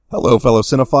Hello, fellow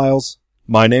cinephiles.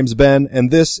 My name's Ben, and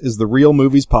this is the Real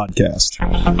Movies Podcast.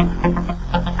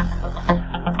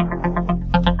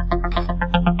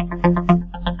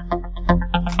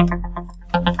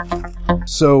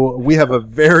 So, we have a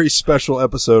very special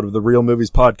episode of the Real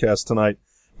Movies Podcast tonight.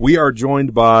 We are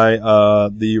joined by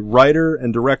the writer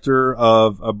and director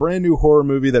of a brand new horror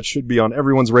movie that should be on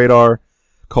everyone's radar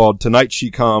called Tonight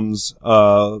She Comes.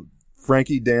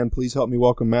 Frankie, Dan, please help me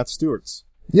welcome Matt Stuertz.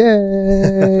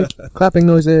 Yay! Clapping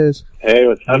noises. Hey,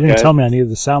 what's up, You didn't guys? tell me I needed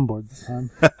the soundboard this time.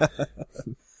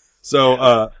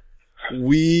 So,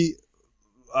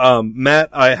 Matt,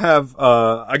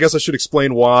 I guess I should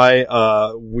explain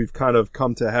why, we've kind of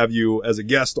come to have you as a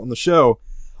guest on the show.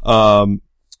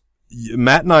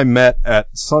 Matt and I met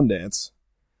at Sundance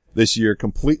this year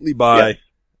completely by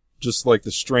just like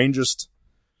the strangest,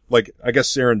 like, I guess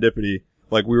serendipity.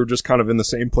 Like, we were just kind of in the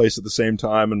same place at the same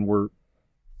time, and we're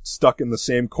stuck in the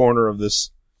same corner of this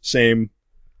same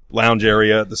lounge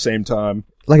area at the same time.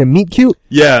 Like a meet cute?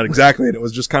 Yeah, exactly. And it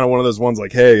was just kind of one of those ones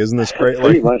like, hey, isn't this great?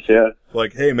 Pretty Like, much, yeah.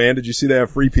 like, hey man, did you see they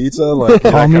have free pizza? Like,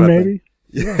 Call me maybe?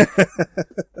 Yeah.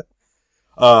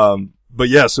 But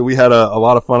yeah, so we had a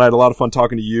lot of fun. I had a lot of fun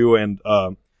talking to you and,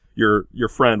 your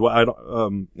friend.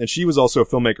 Well, and she was also a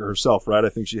filmmaker herself, right? I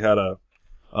think she had a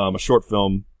short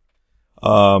film.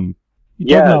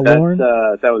 Yeah, Lauren?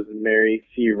 that was Mary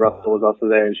C. Russell was also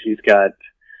there, and she's got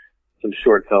some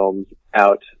short films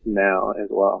out now as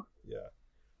well.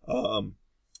 Yeah.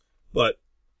 But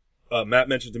Matt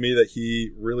mentioned to me that he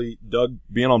really dug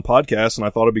being on podcasts, and I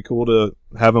thought it'd be cool to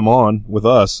have him on with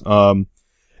us.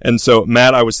 And so,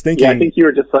 Matt, I was thinking... Yeah, I think you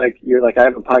were just like, you're like, I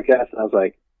have a podcast, and I was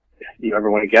like, you ever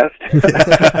want a guest?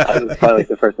 That was probably like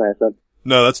the first thing I said.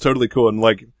 No, that's totally cool. And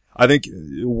like, I think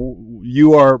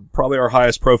you are probably our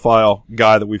highest profile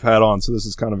guy that we've had on, so this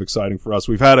is kind of exciting for us.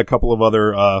 We've had a couple of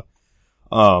other,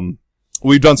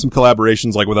 we've done some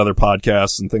collaborations like with other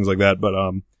podcasts and things like that, but,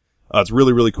 it's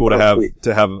really, really cool to have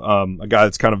a guy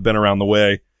that's kind of been around the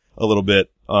way a little bit,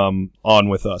 on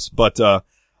with us. But,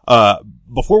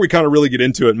 before we kind of really get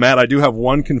into it, Matt, I do have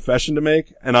one confession to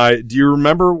make. And do you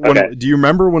remember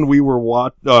when we were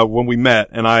when we met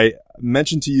and I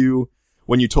mentioned to you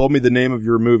when you told me the name of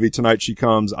your movie, Tonight She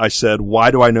Comes, I said,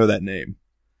 why do I know that name?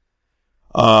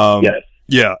 Yes.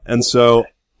 Yeah. And so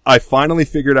I finally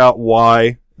figured out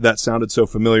why that sounded so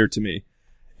familiar to me.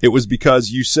 It was because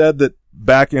you said that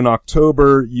back in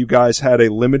October, you guys had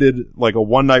a limited, like a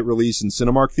one night release in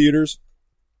Cinemark theaters.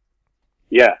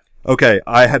 Yeah. Okay,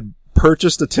 I had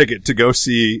purchased a ticket to go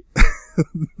see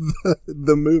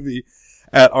the movie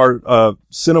at our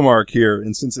Cinemark here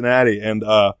in Cincinnati, and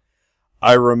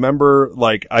I remember,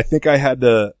 like, I think I had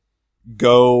to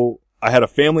go, I had a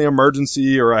family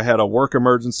emergency or I had a work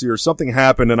emergency or something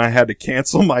happened, and I had to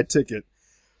cancel my ticket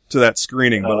to that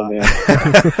screening. Oh, man.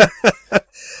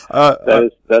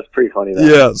 That's pretty funny, though.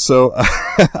 Yeah, so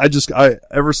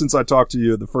ever since I talked to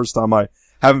you the first time, I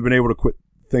haven't been able to quit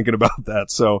thinking about that.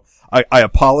 So I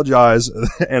apologize,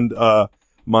 and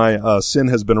my sin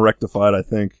has been rectified, I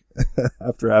think,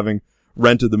 after having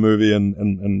rented the movie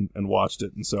and watched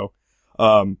it. And so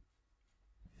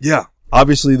yeah,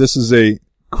 obviously this is a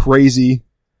crazy,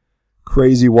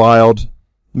 wild,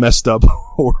 messed up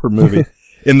horror movie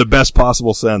in the best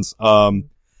possible sense.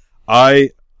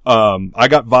 I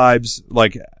got vibes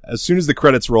like as soon as the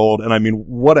credits rolled, and I mean,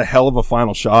 what a hell of a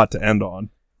final shot to end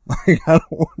on. Like, I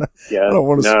don't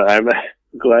want to. No, I'm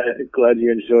glad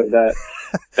you enjoyed that.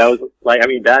 That was like, I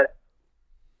mean, that,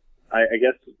 I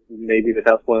guess maybe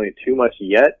without spoiling it too much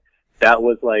yet, that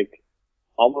was like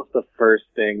almost the first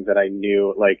thing that I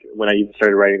knew, like when I even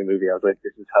started writing the movie, I was like,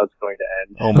 this is how it's going to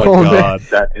end. Oh my God.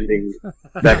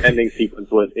 That ending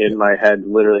sequence was in my head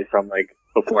literally from like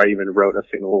before I even wrote a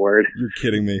single word. You're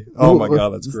kidding me. Oh my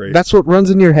God, that's great. That's what runs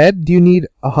in your head? Do you need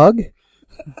a hug?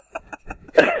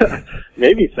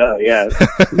 Maybe so, yeah.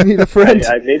 You need a friend?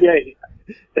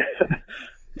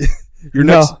 Your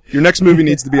next movie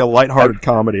needs to be a lighthearted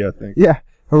comedy, I think. Yeah,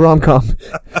 a rom-com.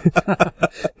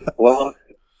 Well,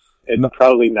 it's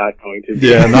probably not going to be.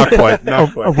 Yeah, not quite.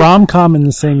 A rom-com in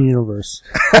the same universe.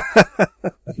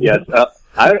 Yes,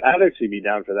 I'd actually be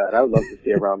down for that. I would love to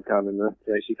see a rom-com in the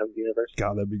Tonight She Comes universe.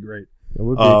 God, that'd be great. It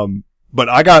would be. But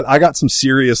I got some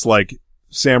serious, like,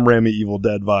 Sam Raimi Evil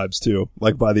Dead vibes too,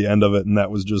 like by the end of it. And that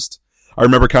was just, I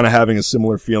remember kind of having a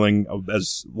similar feeling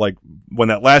as like when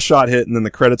that last shot hit and then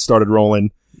the credits started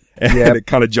rolling and it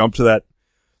kind of jumped to that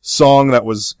song that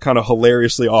was kind of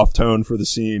hilariously off tone for the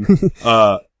scene.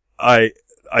 I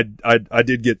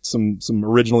did get some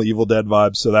original Evil Dead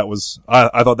vibes. So that was,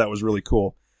 I thought that was really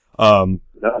cool.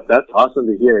 That's awesome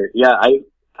to hear. Yeah.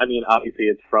 I mean, obviously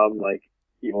it's from like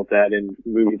Evil Dead and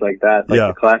movies like that, like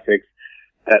the classics,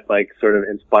 that like sort of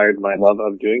inspired my love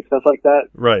of doing stuff like that.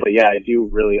 Right. But yeah, I do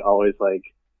really always like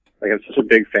I'm such a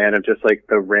big fan of just like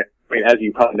as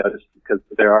you probably noticed, because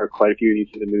there are quite a few of these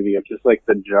in the movie, of just like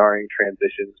the jarring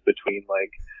transitions between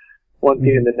like one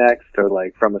scene and the next, or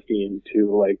like from a scene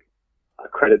to like a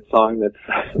credit song that's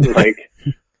like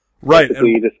right,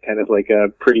 basically just kind of like a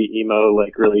pretty emo,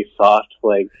 like really soft,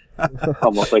 like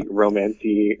almost like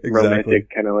romantic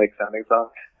kind of like sounding song.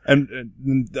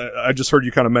 And I just heard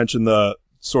you kind of mention the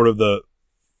sort of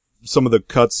some of the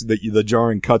cuts the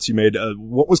jarring cuts you made.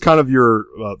 What was kind of your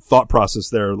thought process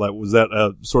there? Like, was that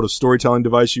a sort of storytelling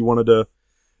device you wanted to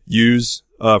use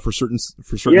for certain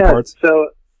parts? So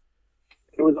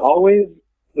it was always,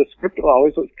 the script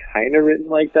always was kind of written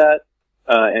like that,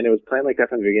 and it was planned like that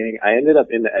from the beginning. I ended up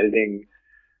in the editing,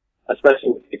 especially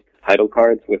with the title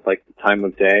cards with like the time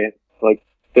of day. Like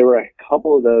there were a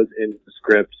couple of those in the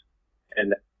script,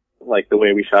 and like the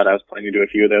way we shot, I was planning to do a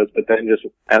few of those, but then just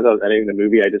as I was editing the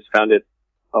movie, I just found it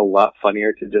a lot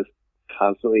funnier to just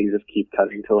constantly just keep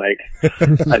cutting to like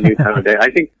a new time of day.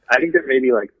 I think there may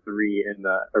be like 3 in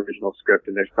the original script,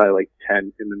 and there's probably like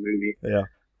 10 in the movie. Yeah.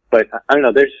 But I don't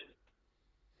know,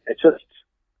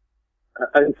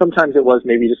 and sometimes it was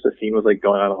maybe just the scene was like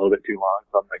going on a little bit too long,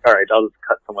 so I'm like, all right, I'll just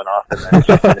cut someone off, and then it's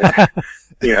just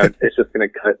gonna, it's just gonna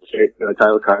cut straight to the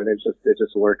title card, and it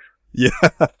just works. Yeah.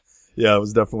 Yeah, it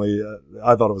was definitely,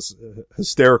 I thought it was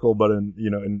hysterical, but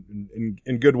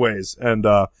in good ways. And,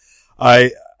 also.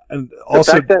 The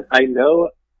fact that I know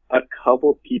a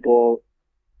couple people,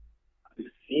 I've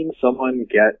seen someone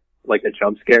get like a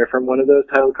jump scare from one of those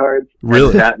title cards.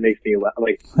 Really? That makes me laugh.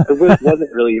 Like, it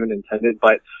wasn't really even intended,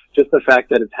 but just the fact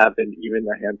that it's happened even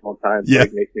a handful of times,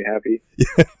 like, makes me happy.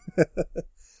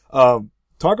 Yeah.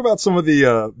 Talk about some of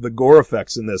the gore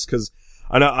effects in this, cause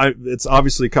I know it's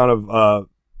obviously kind of,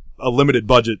 a limited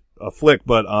budget flick,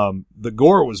 but the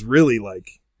gore was really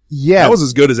like, that was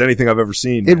as good as anything I've ever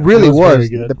seen. It really was.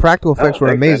 The practical effects were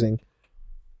amazing.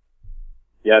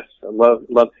 Yes, I love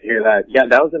to hear that. Yeah,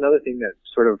 that was another thing that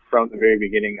sort of from the very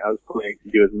beginning I was planning to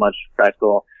do as much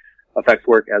practical effects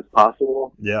work as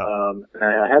possible. Yeah. And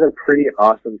I had a pretty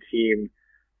awesome team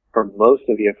for most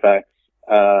of the effects.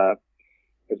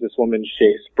 There's this woman,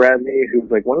 Chase Bradley, who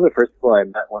was like one of the first people I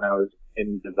met when I was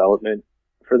in development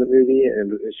for the movie,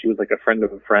 and she was like a friend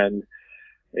of a friend,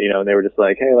 and they were just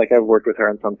like, hey, like I've worked with her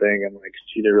on something, and like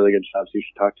she did a really good job, so you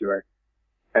should talk to her.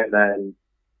 And then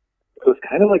it was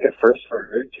kind of like a first for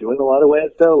her too in a lot of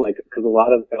ways, though, like because a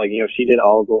lot of like she did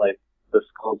all the like the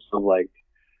sculpts of like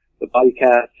the body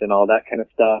casts and all that kind of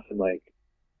stuff, and like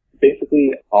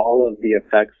basically all of the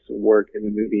effects work in the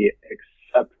movie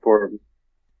except for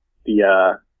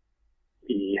the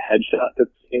headshot that's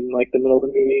in like the middle of the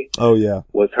movie. Oh yeah,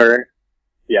 was her.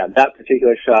 Yeah, that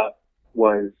particular shot it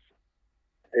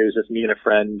was just me and a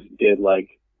friend did like,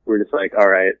 we were just like, all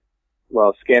right,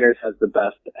 well, Scanners has the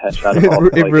best headshot of all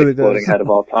time, like really exploding head of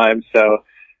all time. So,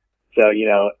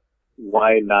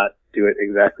 why not do it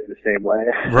exactly the same way?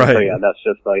 Right. So yeah, that's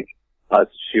just like us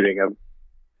shooting a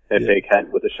fake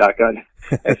head with a shotgun.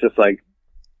 It's just like,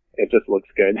 it just looks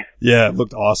good. Yeah, it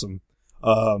looked awesome.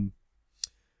 And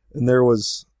there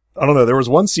was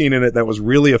one scene in it that was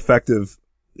really effective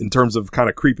in terms of kind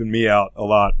of creeping me out a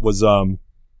lot, was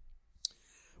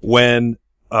when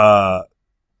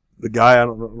the guy, I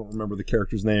don't remember the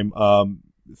character's name,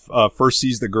 first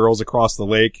sees the girls across the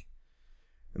lake,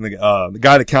 and the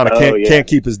guy that kind of can't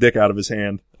keep his dick out of his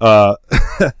hand,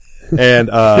 and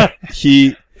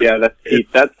he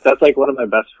that's like one of my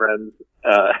best friends,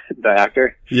 the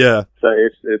actor. Yeah. So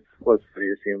it was funny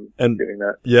to see him doing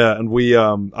that. Yeah, and we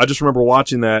I just remember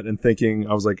watching that and thinking,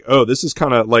 I was like, oh, this is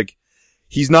kind of like,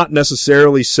 he's not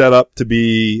necessarily set up to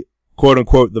be quote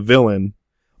unquote the villain,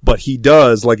 but he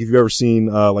does, like if you've ever seen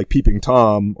like Peeping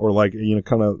Tom, or like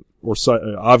kind of, or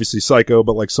obviously Psycho,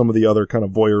 but like some of the other kind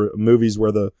of voyeur movies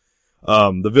where the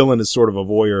villain is sort of a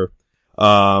voyeur,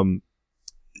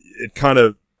 it kind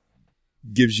of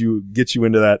gets you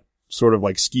into that sort of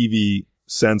like skeevy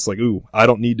sense, like, ooh, I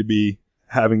don't need to be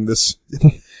having this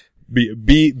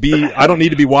I don't need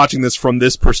to be watching this from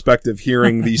this perspective,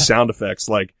 hearing these sound effects.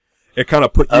 Like, it kind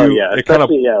of put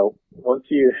you, once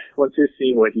you're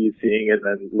seeing what he's seeing and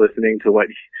then listening to what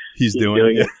he's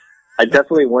doing. Yeah. I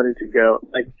definitely wanted to go,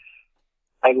 like,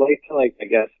 I like to, like, I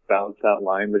guess, balance that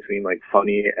line between, like,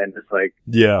 funny and just, like,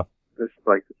 this,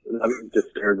 like, I'm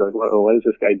disturbed, like, what is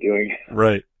this guy doing?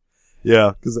 Right.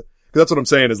 Yeah, because that's what I'm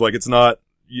saying, is, like, it's not,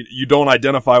 you don't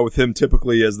identify with him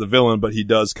typically as the villain, but he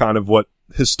does kind of what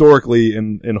historically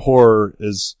in horror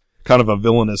is kind of a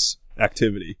villainous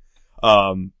activity.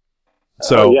 Almost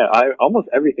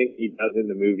everything he does in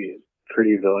the movie is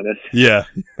pretty villainous. Yeah.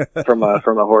 from a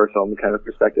horror film kind of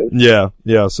perspective. Yeah.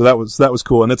 Yeah. So that was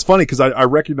cool. And it's funny because I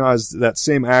recognized that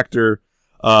same actor.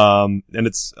 And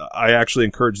I actually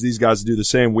encourage these guys to do the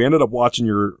same. We ended up watching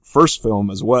your first film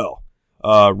as well.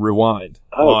 Rewind.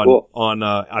 Cool.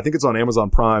 I think it's on Amazon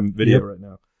Prime Video right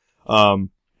now.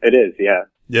 It is. Yeah.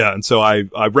 Yeah. And so I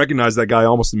recognized that guy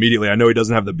almost immediately. I know he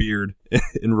doesn't have the beard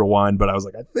in Rewind, but I was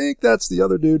like, I think that's the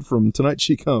other dude from Tonight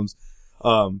She Comes.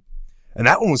 And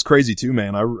that one was crazy too,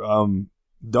 man. I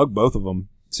dug both of them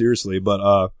seriously, but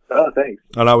oh, thanks.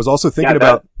 And I was also thinking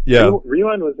about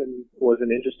Rewind was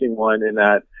an interesting one in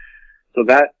that. So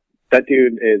that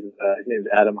dude is his name is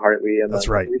Adam Hartley, and that's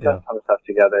right. We've done a ton of stuff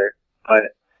together, but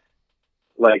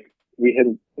like we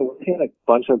had a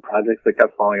bunch of projects that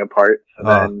kept falling apart. So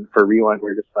then for Rewind,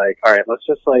 we're just like, all right, let's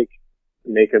just like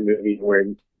make a movie where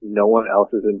no one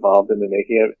else is involved in the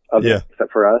making of it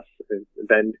except for us. And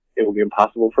then it will be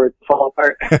impossible for it to fall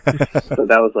apart. So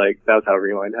that was how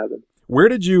Rewind happened. Where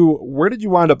did you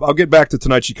wind up? I'll get back to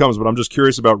Tonight She Comes, but I'm just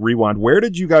curious about Rewind. Where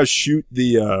did you guys shoot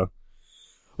the,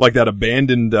 like that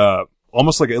abandoned,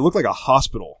 almost like it looked like a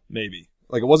hospital, maybe.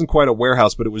 Like it wasn't quite a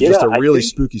warehouse, but it was just a really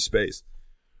spooky space.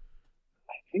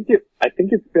 I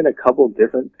think it's been a couple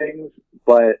different things,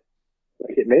 but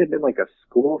like it may have been like a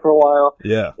school for a while.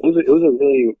 Yeah. It was a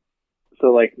really, so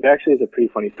like there actually is a pretty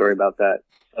funny story about that.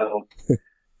 So,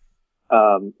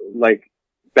 like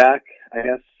back, I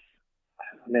guess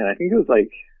it was like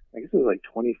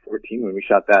 2014 when we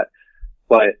shot that,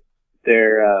 but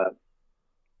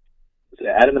so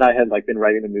Adam and I had like been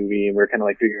writing the movie and we were kind of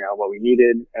like figuring out what we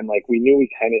needed, and like we knew we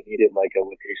kind of needed like a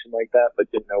location like that, but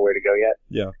didn't know where to go yet.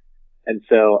 Yeah. And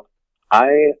so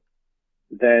I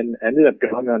then ended up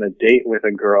going on a date with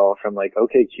a girl from like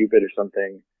OkCupid or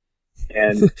something.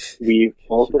 And we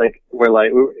both like,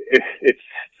 it's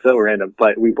so random,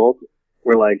 but we both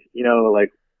were like,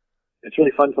 like, it's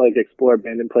really fun to like explore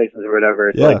abandoned places or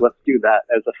whatever. So like, let's do that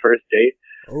as a first date.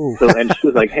 Oh. So, and she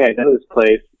was like, hey, I know this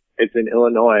place. It's in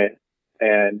Illinois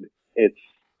and it's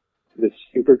this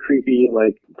super creepy,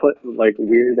 like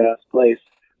weird ass place.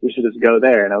 We should just go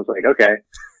there. And I was like, okay.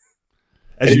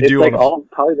 As you do like all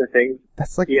probably the things.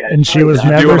 That's like, and she was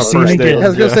never seen again. I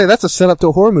was gonna say that's a setup to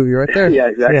a horror movie right there. Yeah,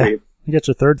 exactly. Yeah. You got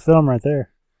your third film right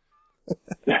there.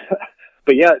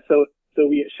 But yeah, so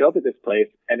we show up at this place,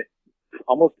 and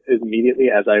almost immediately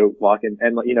as I walk in,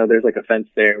 and there's like a fence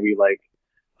there, we like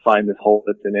find this hole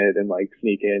that's in it and like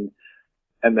sneak in,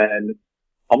 and then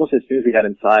almost as soon as we got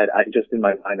inside, in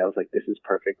my mind, I was like, this is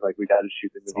perfect. Like, we got to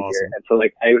shoot the movie here. And so,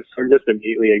 like, I sort of just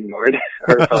immediately ignored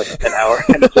her for like an hour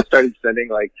and just started sending,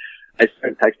 like, I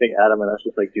started texting Adam and I was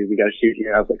just like, dude, we got to shoot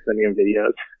here. And I was like sending him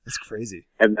videos. That's crazy.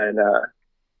 And then,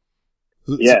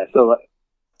 so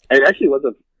it actually was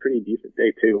a pretty decent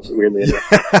day too, weirdly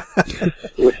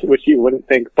enough, which you wouldn't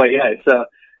think. But yeah, it's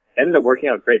ended up working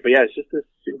out great. But yeah, it's just this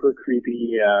super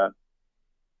creepy,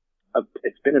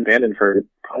 it's been abandoned for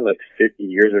probably like 50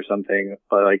 years or something,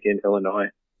 but like in Illinois.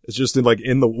 It's just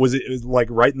was it like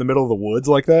right in the middle of the woods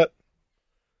like that?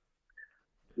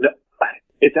 No,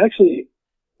 it's actually,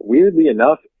 weirdly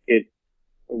enough,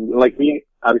 we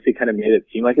obviously kind of made it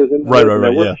seem like it was in the woods.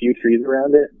 There were a few trees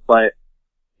around it, but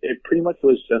it pretty much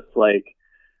was just like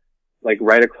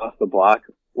right across the block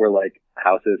were like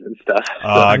houses and stuff.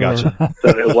 Oh, I gotcha.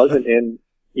 So it wasn't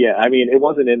it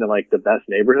wasn't in like the best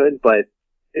neighborhood, but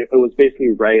it was basically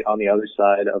right on the other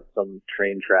side of some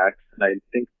train tracks, and I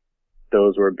think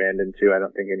those were abandoned too. I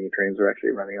don't think any trains were actually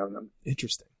running on them.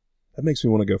 Interesting. That makes me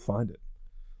want to go find it.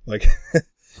 Like,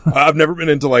 I've never been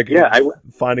into like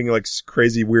finding like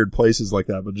crazy weird places like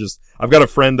that, but I've got a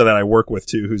friend that I work with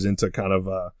too who's into kind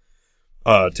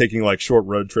of taking like short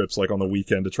road trips like on the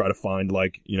weekend to try to find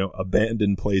like,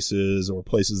 abandoned places or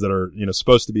places that are,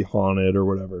 supposed to be haunted or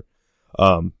whatever.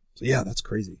 So yeah, that's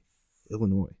crazy.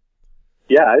 Illinois.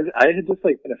 Yeah, I had just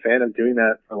like been a fan of doing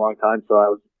that for a long time, so I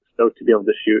was stoked to be able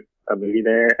to shoot a movie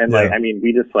there. And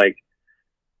we just like,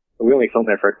 we only filmed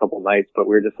there for a couple nights, but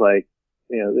we were just like,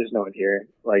 there's no one here.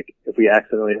 Like, if we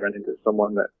accidentally run into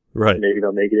someone that maybe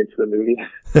they'll make it into the movie.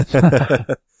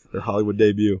 Their Hollywood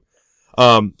debut.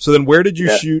 So then where did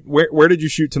you shoot, where did you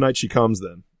shoot Tonight She Comes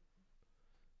then?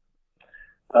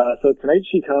 So Tonight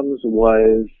She Comes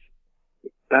was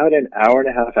about an hour and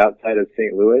a half outside of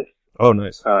St. Louis. Oh,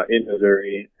 nice. In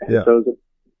Missouri. And so it was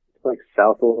like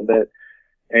south a little bit.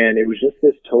 And it was just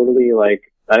this totally like,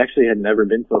 I actually had never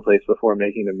been to a place before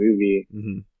making the movie.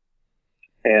 Mm-hmm.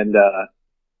 And,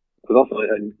 it was also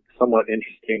a somewhat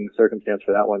interesting circumstance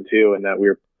for that one too, in that we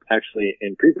were actually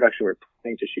in pre-production, we were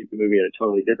planning to shoot the movie at a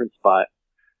totally different spot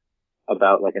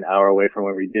about like an hour away from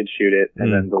where we did shoot it.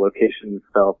 And then the location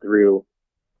fell through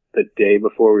the day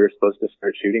before we were supposed to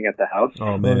start shooting at the house.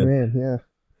 Oh Oh, man. man, yeah.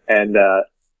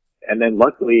 And then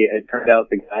luckily it turned out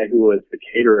the guy who was the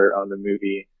caterer on the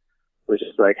movie was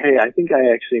just like, hey, I think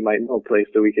I actually might know a place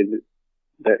that we could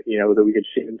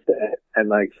shoot instead. And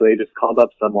like, so they just called up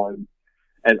someone.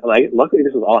 And like, luckily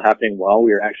this was all happening while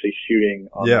we were actually shooting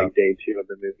on like day 2 of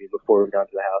the movie before we got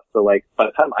to the house. So like, by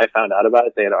the time I found out about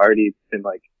it, they had already been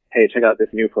like, hey, check out this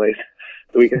new place.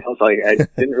 So we can also, like, it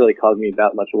didn't really cause me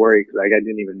that much worry because like, I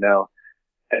didn't even know.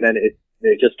 And then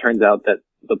it just turns out that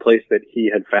the place that he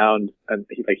had found, and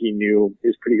he knew, he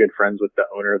was pretty good friends with the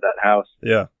owner of that house.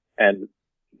 Yeah. And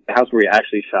the house where we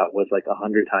actually shot was like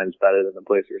 100 times better than the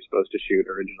place we were supposed to shoot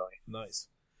originally. Nice.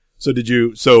 So did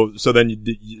you? So then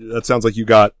that sounds like you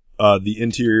got the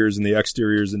interiors and the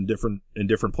exteriors in different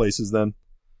places. Then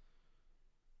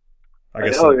I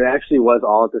guess. No, it actually was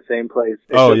all at the same place.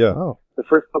 Oh. The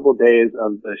first couple days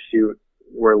of the shoot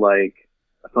were like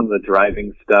some of the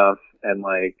driving stuff and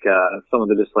like some of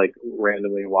the just like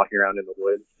randomly walking around in the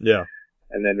woods. Yeah.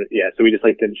 And then so we just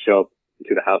like didn't show up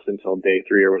to the house until day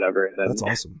 3 or whatever. And then that's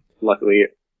awesome. Luckily,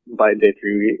 by day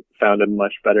 3, we found a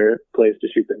much better place to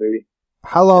shoot the movie.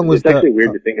 How long was It's actually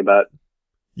weird to think about.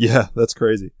 Yeah, that's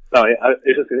crazy. No,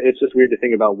 it's just weird to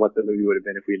think about what the movie would have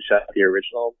been if we had shot the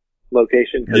original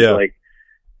location. Cause like,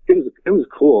 it was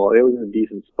cool. It was in a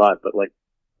decent spot, but like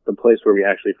the place where we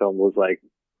actually filmed was like,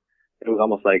 it was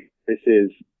almost like, this is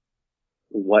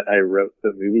what I wrote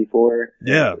the movie for.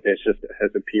 Yeah. It's just, it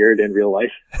has appeared in real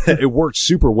life. It worked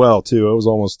super well too. It was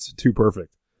almost too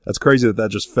perfect. That's crazy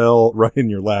that just fell right in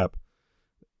your lap.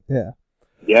 Yeah.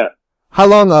 Yeah. How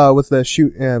long was the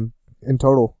shoot in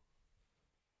total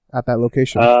at that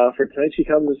location? For Tonight She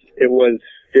Comes, it was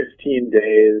 15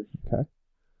 days. Okay.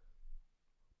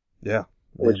 Yeah.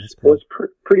 Which was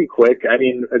pretty quick. I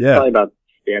mean, it's probably about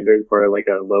standard for like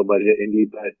a low budget indie,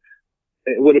 but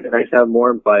it would have been nice to have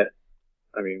more, but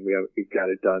I mean, we got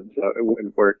it done, so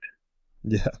it worked.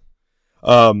 Yeah.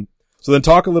 So then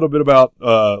talk a little bit about,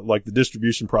 like the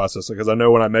distribution process, because I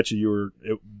know when I met you,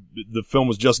 the film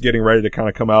was just getting ready to kind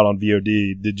of come out on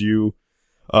VOD. Did you,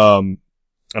 and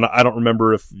I don't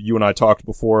remember if you and I talked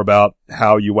before about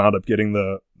how you wound up getting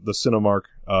the Cinemark,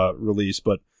 release,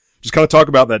 but just kind of talk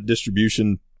about that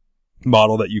distribution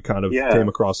model that you kind of came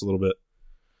across a little bit.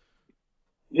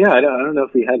 Yeah, I don't know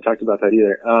if we had talked about that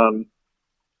either.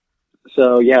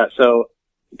 So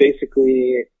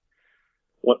basically,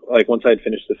 once I'd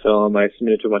finished the film, I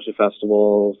submitted to a bunch of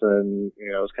festivals, and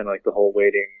it was kind of like the whole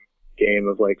waiting game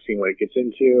of like seeing what it gets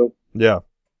into. Yeah.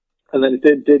 And then it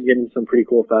did get into some pretty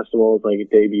cool festivals. Like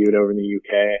it debuted over in the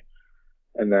UK,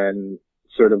 and then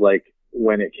sort of like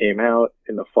when it came out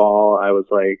in the fall,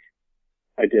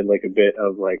 I did like a bit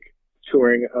of like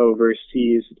touring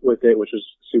overseas with it, which was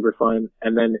super fun.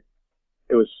 And then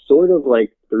it was sort of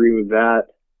like through that,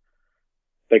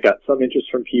 I got some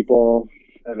interest from people,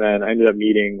 and then I ended up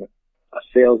meeting a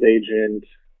sales agent,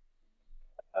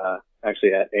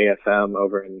 actually at AFM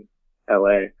over in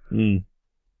LA. Mm.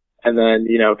 And then,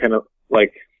 kind of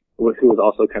like, who was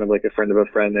also kind of like a friend of a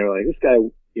friend, they were like, this guy,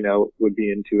 would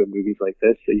be into movies like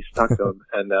this, so you should talk to him.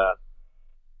 And,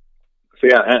 so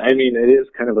yeah, I mean, it is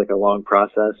kind of like a long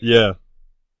process. Yeah.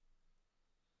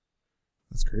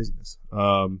 That's craziness.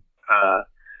 I'd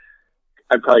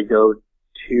probably go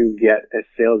to get a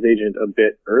sales agent a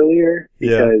bit earlier,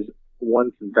 because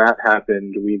once that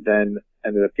happened, we then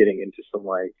ended up getting into some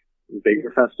like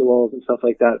bigger festivals and stuff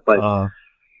like that. But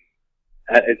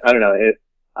I don't know.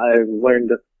 I've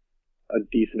learned a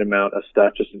decent amount of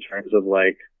stuff just in terms of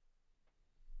like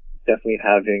definitely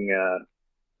having a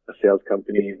sales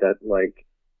company that like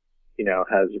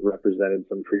has represented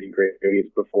some pretty great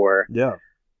movies before. Yeah,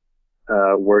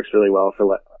 works really well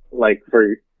for like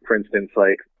for instance,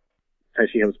 like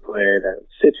She Comes played at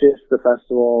Sitges, the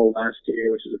festival last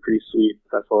year, which is a pretty sweet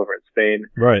festival over in Spain.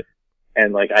 Right.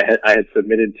 And like I had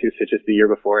submitted to Sitges the year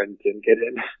before and didn't get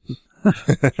in.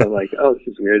 So I'm like, oh, this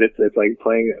is weird. It's like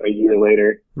playing a year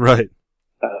later. Right.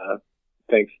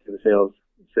 Thanks to the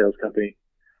sales company.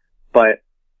 But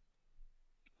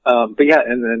yeah,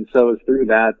 and then so it was through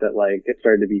that like it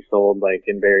started to be sold like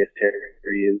in various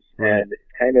territories, and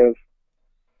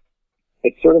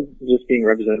it's sort of just being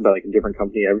represented by like a different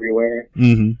company everywhere.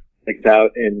 Mm-hmm. Like it's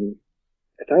out in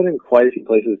quite a few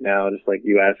places now, just like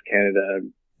US, Canada,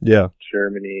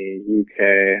 Germany, UK,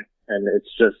 and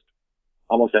it's just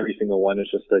almost every single one is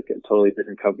just like a totally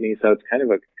different company. So it's kind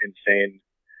of an insane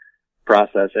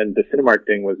process. And the Cinemark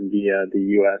thing was via the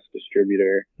US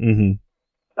distributor. Mm-hmm.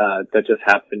 That just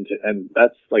happened to, and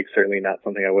that's like certainly not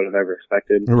something I would have ever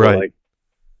expected. Right.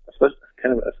 So, like,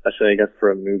 especially I guess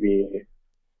for a movie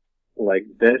like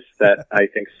this that I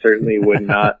think certainly would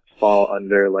not fall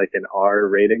under like an R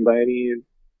rating by any.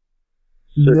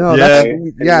 No,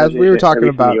 that's we were talking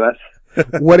about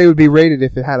what it would be rated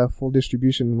if it had a full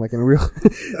distribution, like in real.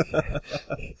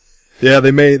 Yeah,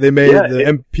 the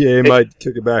MPA might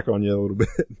kick it back on you a little bit.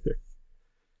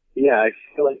 Yeah, I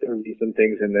feel like there would be some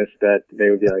things in this that they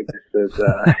would be like, this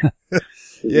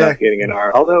is not getting an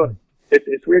R. Although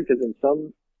it's weird because in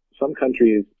some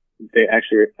countries they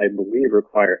actually, I believe,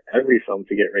 require every film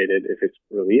to get rated if it's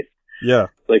released. Yeah.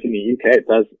 Like in the UK, it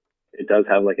does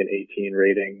have like an 18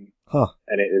 rating,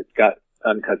 and it's got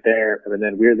uncut there. And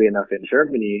then weirdly enough, in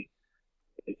Germany,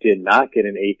 it did not get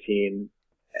an 18,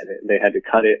 and they had to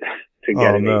cut it to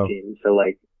get an 18. So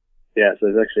like, yeah, so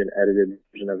there's actually an edited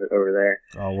version of it over there.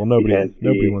 Oh well,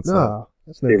 nobody wants that.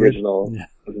 That's no the original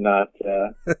was not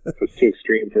was too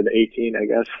extreme for the 18, I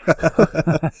guess.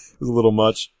 It was a little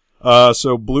much.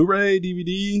 So Blu-ray,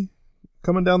 DVD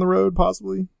coming down the road,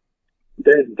 possibly.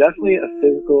 There's definitely a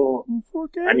physical.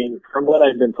 4K? I mean, from what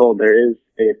I've been told, there is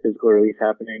a physical release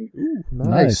happening. Ooh,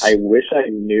 nice. I wish I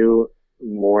knew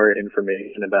more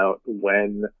information about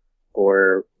when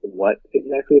or what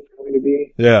exactly it's going to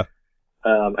be. Yeah.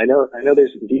 I know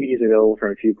there's DVDs available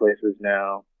from a few places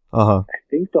now. Uh-huh. I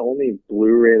think the only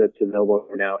Blu-ray that's available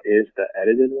now is the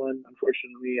edited one,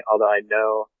 unfortunately. Although I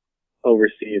know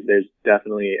overseas there's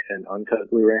definitely an uncut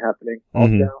Blu-ray happening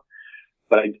also. Mm-hmm.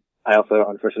 But I also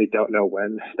unfortunately don't know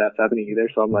when that's happening either.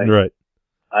 So I'm like, right.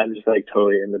 I'm just like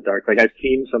totally in the dark. Like I've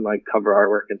seen some like cover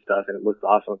artwork and stuff and it looks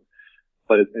awesome.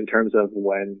 But in terms of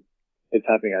when it's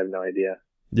happening, I have no idea.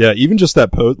 Yeah, even just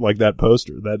that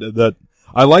poster. That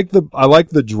I like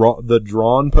the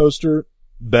drawn poster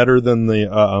better than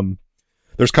the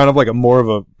there's kind of like a more of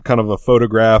a kind of a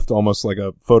photographed, almost like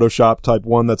a Photoshop type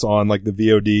one that's on like the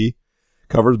VOD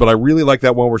covers, but I really like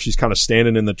that one where she's kind of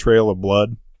standing in the trail of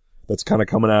blood that's kind of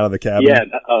coming out of the cabin. Yeah,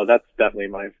 that's definitely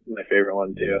my favorite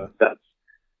one too. That's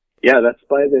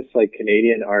by this like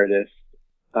Canadian artist,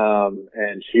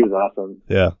 and she was awesome.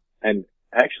 Yeah. And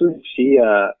actually she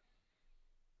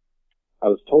I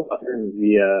was told about her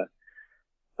via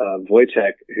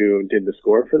Wojciech, who did the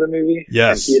score for the movie.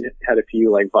 Yes. And he had a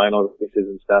few like vinyl releases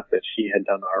and stuff that she had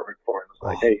done the artwork for, and was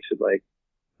like, hey, you should like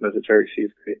message her.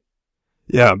 She's great.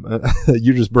 Yeah,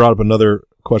 you just brought up another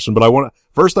question, but I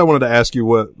wanted to ask you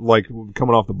what, like,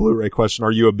 coming off the Blu-ray question,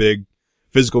 are you a big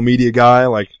physical media guy?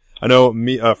 Like, I know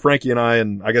Frankie and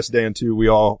I guess Dan too, we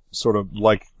all sort of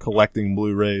like collecting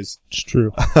Blu-rays. It's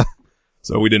true.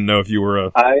 So we didn't know if you were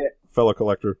a fellow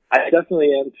collector. I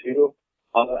definitely am too.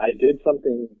 I did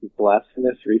something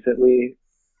blasphemous recently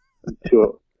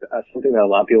to something that a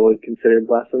lot of people would consider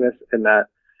blasphemous, in that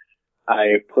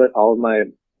I put all of my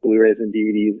Blu-rays and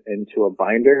DVDs into a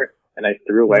binder and I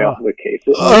threw away all the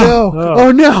cases.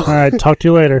 Oh no! All right, talk to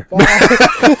you later.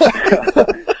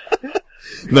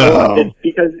 No, it's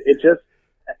because it just,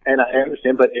 and I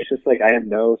understand, but it's just like I have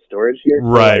no storage here. So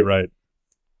right.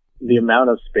 The amount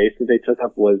of space that they took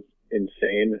up was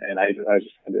insane, and I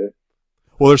just had to.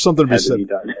 Well, there's something to be said.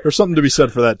 There's something to be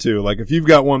said for that too. Like if you've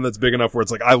got one that's big enough where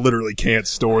it's like I literally can't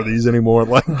store these anymore,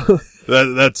 like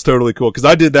that's totally cool. Because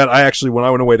I did that. I actually, when I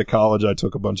went away to college, I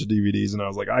took a bunch of DVDs and I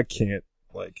was like, I can't.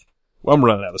 Like, well, I'm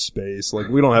running out of space. Like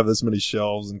we don't have this many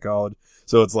shelves in college,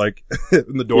 so it's like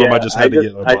in the dorm. I just had to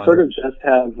get. I sort of just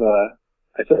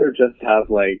have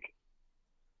like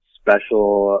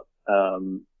special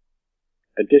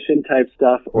edition type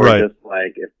stuff, or just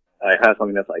like if I have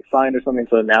something that's like signed or something.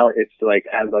 So now it's like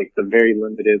I have like the very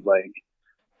limited, like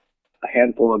a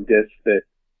handful of discs that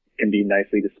can be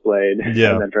nicely displayed.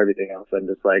 Yeah. And then for everything else, I'm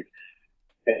just like,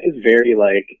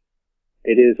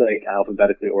 it is like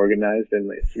alphabetically organized,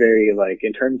 and it's very like,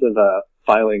 in terms of a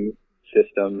filing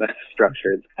system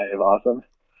structure, it's kind of awesome.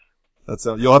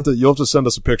 You'll have to send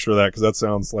us a picture of that, because that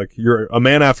sounds like you're a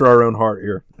man after our own heart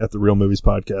here at the Real Movies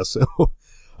Podcast. So,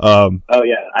 oh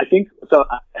yeah, I think so.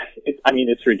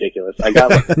 It's ridiculous. I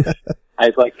got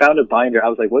I found a binder. I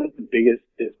was like, what is the biggest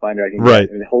disc binder I can get?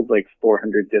 And it holds like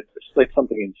 400 discs, which is like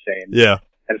something insane. Yeah.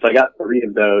 And so I got 3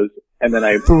 of those, and then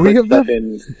I put stuff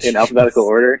in alphabetical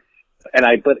order. And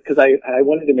because I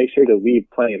wanted to make sure to leave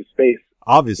plenty of space,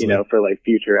 obviously, for like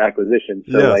future acquisitions.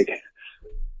 So like,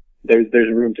 there's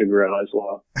room to grow as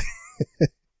well.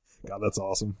 God, that's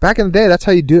awesome. Back in the day, that's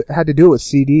how you had to do it with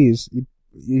CDs.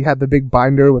 You had the big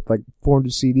binder with like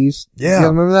 400 CDs. Yeah. You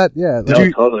remember that? Yeah.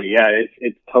 Totally. Yeah.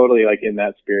 It's totally like in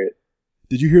that spirit.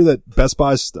 Did you hear that Best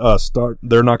Buy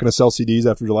they're not going to sell CDs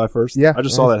after July 1st? Yeah. I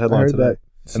just saw that headline today.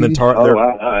 And then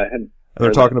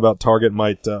they're talking about Target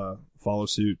might follow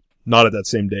suit. Not at that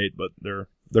same date, but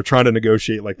they're trying to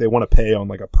negotiate, like they want to pay on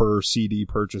like a per CD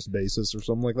purchase basis or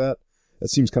something like that. That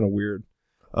seems kind of weird.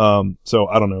 So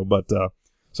I don't know, but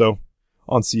so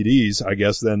CDs, I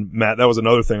guess, then Matt, that was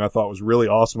another thing I thought was really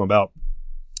awesome about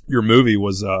your movie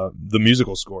was the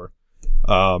musical score.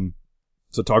 So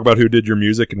talk about who did your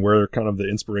music and where kind of the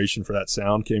inspiration for that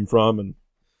sound came from and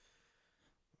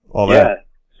all that. Yeah.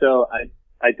 So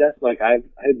I definitely,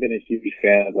 I've been a huge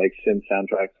fan of like synth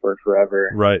soundtracks for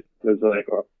forever. Right. There's like,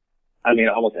 I mean,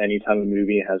 almost any time a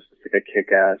movie has like a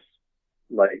kick-ass,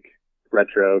 like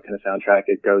retro kind of soundtrack,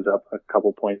 it goes up a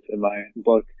couple points in my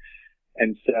book.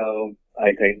 And so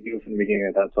I knew from the beginning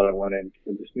that that's what I wanted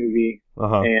for this movie.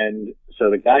 Uh-huh. And so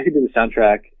the guy who did the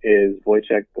soundtrack is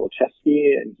Wojciech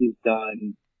Golczewski, and he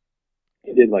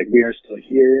did like We Are Still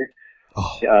Here.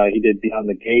 Oh. He did Beyond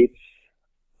the Gates.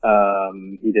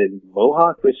 He did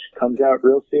Mohawk, which comes out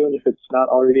real soon if it's not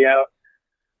already out.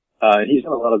 He's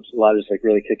done a lot of just like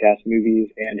really kick-ass movies,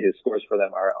 and his scores for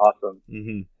them are awesome.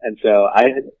 Mm-hmm. And so I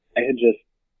had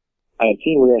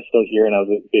seen We Are Still Here, and I was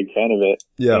a big fan of it.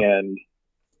 Yeah. And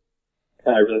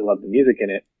I really loved the music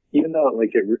in it, even though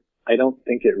like I don't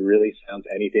think it really sounds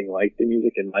anything like the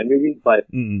music in my movie, but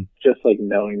just like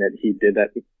knowing that he did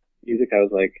that music, I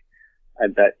was like, I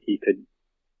bet he could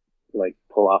like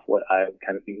pull off what I'm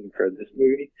kind of thinking for this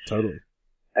movie. Totally.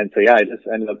 And so yeah, I just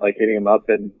ended up like hitting him up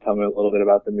and telling him a little bit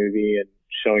about the movie and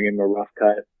showing him a rough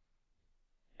cut.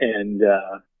 And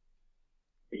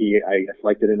he, I guess,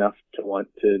 liked it enough to want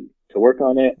to work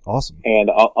on it. Awesome. And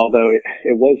although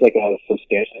it was like a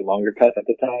substantially longer cut at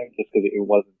the time, just because it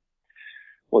wasn't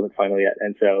final yet.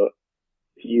 And so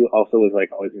he also was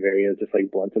like always very just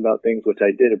like blunt about things, which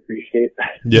I did appreciate.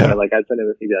 Yeah. Like I'd send him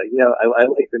a like, I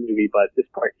like the movie, but this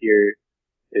part here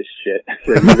is shit.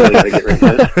 So you really gotta get rid of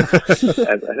it.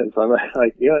 and so I'm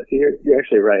like, you're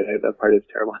actually right. That part is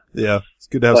terrible. Yeah. It's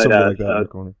good to have somebody like that in the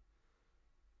corner.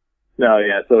 No,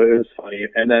 yeah. So it was funny.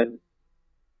 And then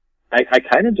I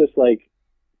kind of just like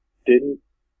I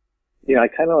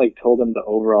kind of like told him the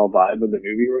overall vibe of the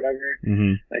movie or whatever.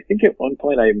 Mm-hmm. I think at one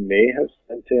point I may have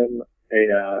sent him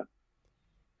a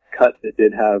cut that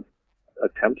did have a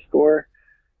temp score,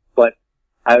 but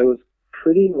I was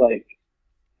pretty like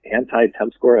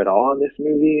anti-temp score at all in this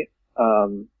movie. I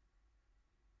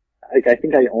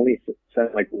think I only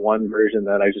sent like one version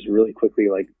that I just really quickly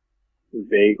like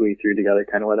vaguely threw together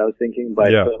kind of what I was thinking, but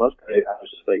for the most part I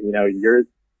was just like, you're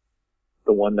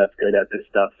the one that's good at this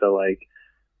stuff, so like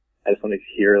I just want to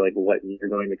hear like what you're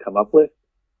going to come up with.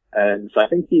 And so I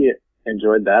think he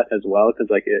enjoyed that as well, because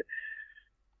like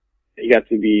he got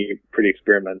to be pretty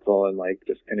experimental and like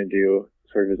just kind of do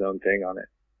sort of his own thing on it.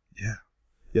 Yeah.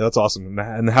 Yeah, that's awesome.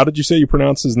 And how did you say you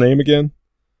pronounce his name again?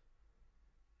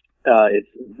 It's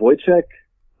Wojciech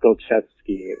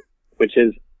Golczewski, which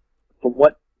is, from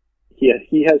what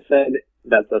he has said,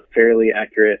 that's a fairly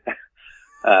accurate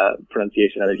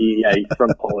pronunciation of it. He's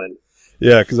from Poland.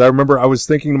 Yeah, because I remember I was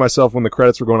thinking to myself when the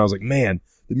credits were going, I was like, man,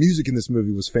 the music in this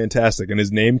movie was fantastic. And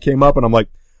his name came up, and I'm like,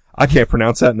 I can't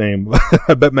pronounce that name.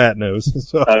 I bet Matt knows.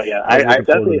 So yeah, I've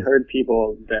definitely heard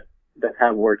people that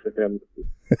have worked with him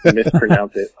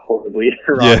mispronounce it horribly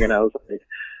wrong. Yeah. And I was like,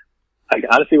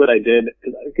 honestly, what I did,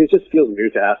 cause it just feels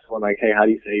weird to ask someone like, hey, how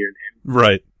do you say your name?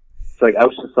 Right. So like, I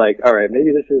was just like, all right,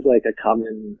 maybe this is like a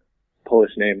common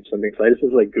Polish name or something. So I just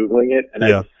was like Googling it, and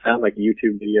I found like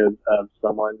YouTube videos of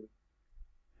someone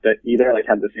that either like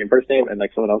had the same first name and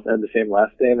like someone else had the same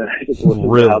last name, and I just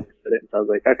listened to how they said it, and so I was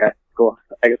like, okay, cool.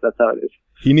 I guess that's how it is.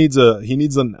 He needs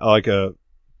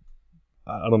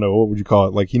I don't know, what would you call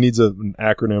it? Like he needs an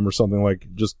acronym or something like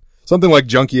something like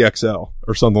Junkie XL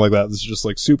or something like that. This is just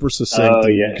like super succinct. Oh,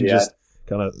 yeah, you can just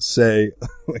kind of say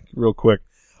like real quick.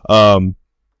 Man.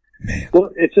 Well,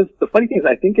 it's just, the funny thing is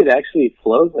I think it actually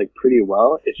flows like pretty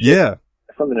well. It's just,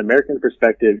 from an American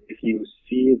perspective, if you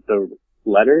see the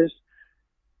letters,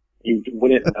 you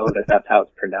wouldn't know that that's how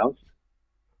it's pronounced.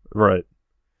 Right.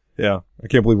 Yeah. I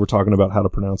can't believe we're talking about how to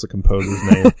pronounce a composer's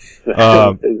name.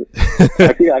 I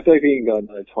feel like we can go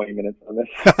another 20 minutes on this.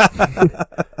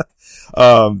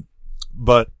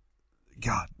 But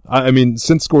God, I mean,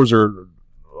 synth scores are,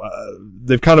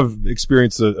 they've kind of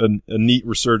experienced a neat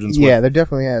resurgence. Yeah, there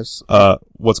definitely has.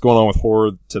 What's going on with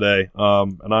horror today.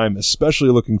 And I'm especially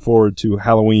looking forward to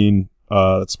Halloween.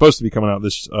 It's supposed to be coming out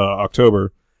this,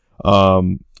 October.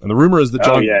 And the rumor is that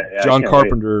John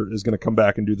Carpenter is going to come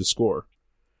back and do the score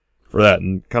for that,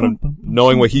 and kind of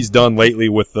knowing what he's done lately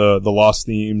with the Lost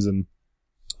themes, and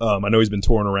I know he's been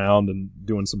touring around and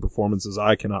doing some performances.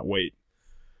 I cannot wait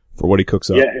for what he cooks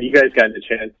up. Yeah, have you guys gotten a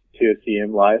chance to see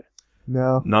him live?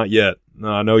 No, not yet.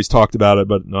 No, I know he's talked about it,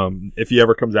 but if he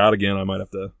ever comes out again, I might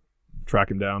have to track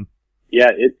him down.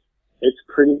 Yeah, it's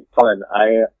pretty fun.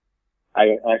 I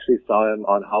actually saw him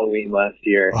on Halloween last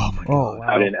year. Oh my God.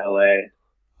 Out in LA.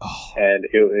 and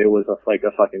it was like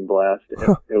a fucking blast.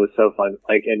 It was so fun.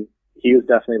 Like, and he was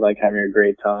definitely like having a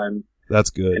great time. That's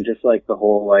good. And just like the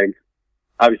whole like,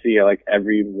 obviously like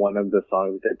every one of the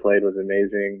songs they played was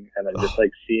amazing, and then just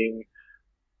like seeing,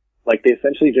 like they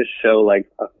essentially just show like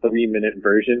a 3-minute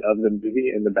version of the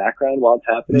movie in the background while it's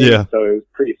happening. Yeah. So it was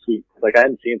pretty sweet. Like I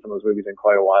hadn't seen some of those movies in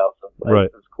quite a while, so like, right.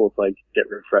 It was cool to like get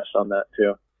refreshed on that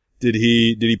too. Did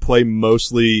he play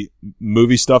mostly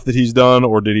movie stuff that he's done,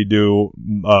 or did he do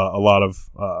a lot of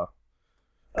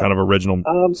kind of original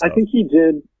stuff? I think he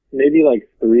did maybe like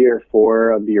 3 or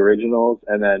 4 of the originals,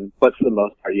 and then, but for the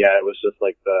most part, yeah, it was just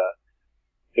like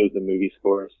it was the movie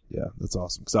scores. Yeah, that's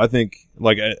awesome. Because I think,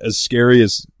 like, as scary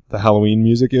as the Halloween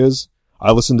music is,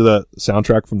 I listen to the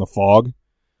soundtrack from The Fog,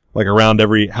 like around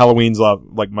every Halloween's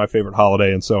like my favorite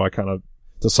holiday, and so I kind of,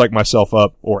 to psych myself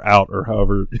up or out or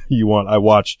however you want, I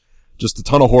watch just a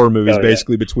ton of horror movies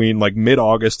basically between like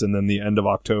mid-August and then the end of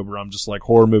October. I'm just like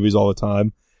horror movies all the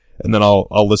time, and then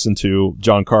I'll listen to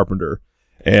John Carpenter,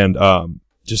 and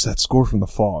just that score from The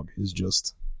Fog is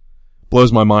just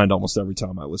blows my mind almost every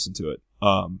time I listen to it.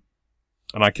 And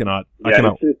I cannot.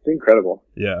 It's incredible.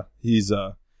 Yeah,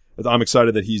 I'm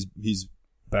excited that he's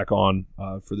back on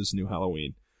for this new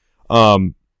Halloween.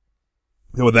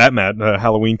 With that, Matt,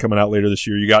 Halloween coming out later this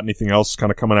year. You got anything else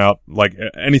kind of coming out? Like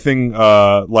anything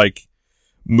like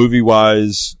movie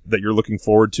wise that you're looking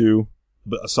forward to,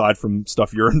 aside from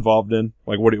stuff you're involved in?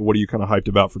 Like what are you kind of hyped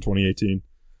about for 2018?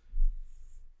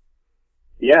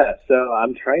 Yeah, so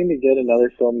I'm trying to get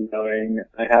another film going.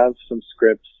 I have some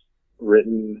scripts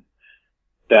written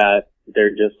that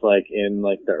they're just like in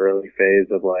like the early phase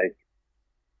of like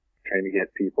trying to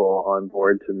get people on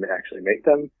board to actually make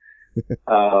them.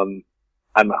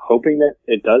 I'm hoping that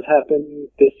it does happen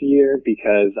this year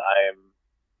because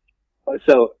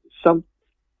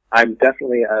I'm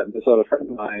definitely, so a friend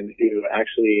of mine who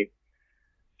actually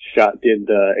did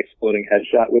the exploding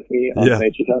headshot with me on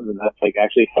Nature Town, and that's like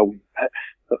actually how we met.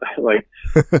 Like,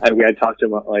 and we had talked to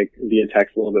him like via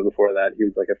text a little bit before that. He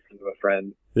was like a friend of a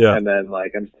friend. Yeah. And then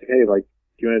like, I'm just like, hey, like,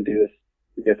 do you want to do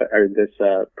this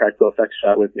practical effects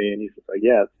shot with me? And he's just like,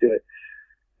 yeah, let's do it.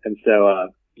 And so,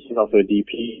 he's also a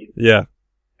DP. Yeah.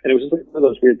 And it was just like one of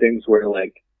those weird things where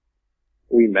like,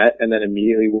 we met and then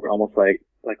immediately we were almost like,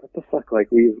 what the fuck?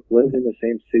 Like, we've lived in the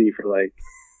same city for like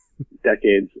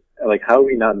decades. Like, how have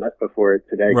we not met before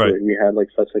today? Right. We had like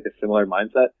such like a similar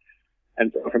mindset.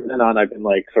 And so from then on, I've been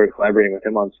like sort of collaborating with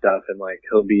him on stuff, and like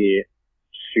he'll be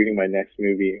shooting my next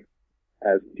movie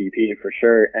as DP for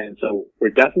sure. And so we're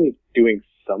definitely doing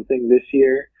something this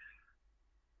year.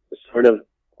 Sort of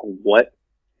what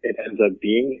it ends up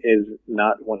being is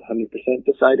not 100%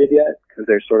 decided yet, because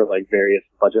there's sort of like various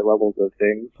budget levels of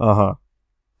things.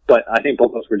 But I think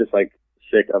both of us were just like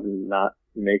sick of not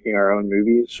making our own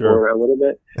movies for a little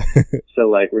bit. So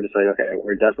like we're just like, okay,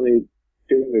 we're definitely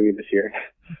doing a movie this year.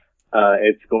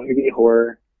 It's going to be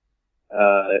horror.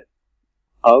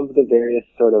 Of the various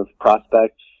sort of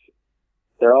prospects,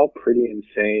 they're all pretty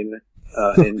insane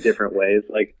in different ways.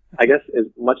 Like, I guess as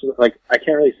much as, like, I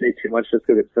can't really say too much just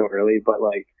because it's so early, but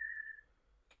like,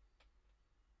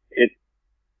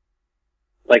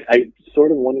 I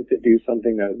sort of wanted to do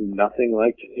something that was nothing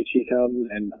like Itchy Comes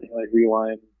and nothing like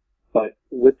Rewind, but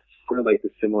with sort of like the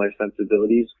similar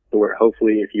sensibilities, where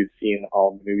hopefully if you've seen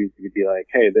all the movies, you'd be like,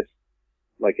 hey, this,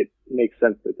 like, it makes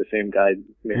sense that the same guy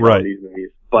made all these movies.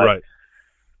 But,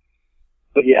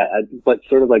 but yeah, but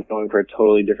sort of like going for a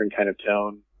totally different kind of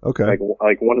tone. Okay.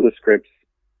 Like one of the scripts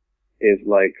is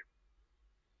like,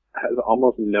 has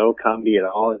almost no comedy at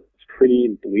all. It's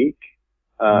pretty bleak.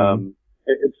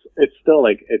 It's still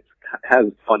like, it has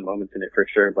fun moments in it for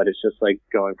sure, but it's just like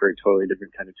going for a totally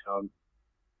different kind of tone.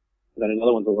 And then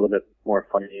another one's a little bit more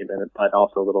funny than it, but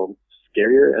also a little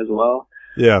scarier as well.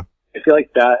 Yeah. I feel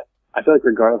like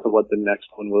regardless of what the next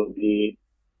one will be,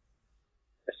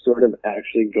 sort of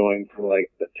actually going for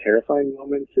like the terrifying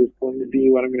moments is going to be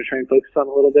what I'm going to try and focus on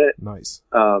a little bit. Nice.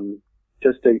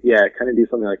 Just to, kind of do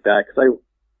something like that. Cause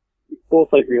both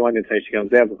like Rewind and Taishi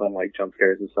Comes, they have some like jump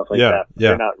scares and stuff like that. But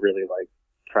they're not really like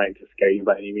trying to scare you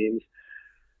by any means.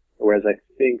 Whereas I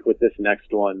think with this next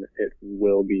one, it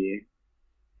will be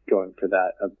going for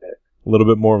that a bit. A little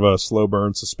bit more of a slow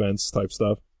burn suspense type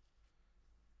stuff.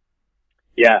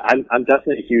 Yeah, I'm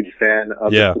definitely a huge fan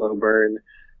of the slow burn,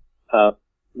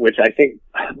 which I think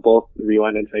both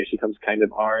Rewind and Taishi Comes kind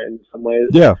of are in some ways.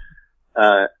 Yeah.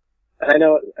 I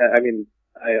know, I mean,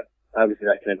 obviously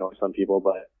that can annoy some people,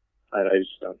 but I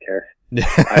just don't care.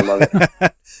 I love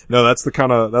it. No, that's the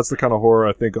kind of horror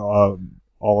I think all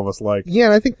of us like. Yeah,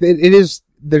 and I think it is.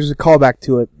 There's a callback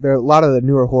to it. There are a lot of the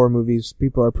newer horror movies.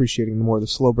 People are appreciating more the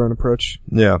slow burn approach.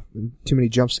 Yeah. Too many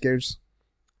jump scares.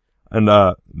 And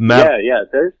Matt. Yeah.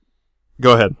 There's.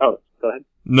 Go ahead. Oh, go ahead.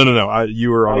 No.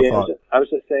 You were on a thought. I was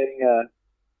just saying.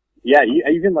 Yeah,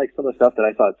 even like some of the stuff that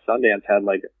I saw at Sundance had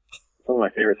like some of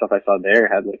my favorite stuff I saw there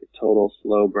had like a total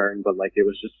slow burn, but like it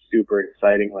was just super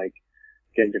exciting, like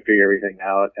getting to figure everything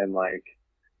out and like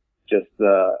just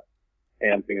the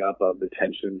amping up of the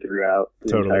tension throughout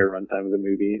the entire runtime of the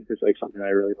movie. It's like something I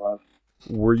really love.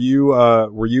 Were you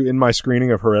in my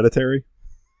screening of Hereditary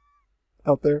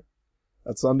out there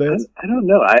at Sundance? I don't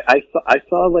know. I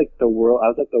saw like I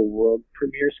was at the world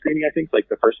premiere screening, I think, like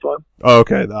the first one. Oh,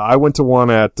 okay. I went to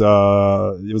one at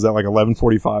it was at like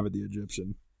 11:45 at the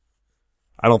Egyptian.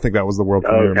 I don't think that was the world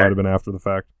premiere. Okay. It might have been after the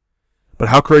fact. But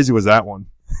how crazy was that one?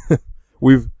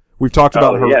 We've talked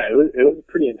about it was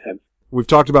pretty intense. We've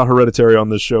talked about Hereditary on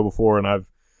this show before, and I've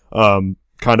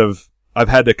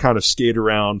had to kind of skate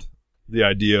around the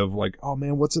idea of like, oh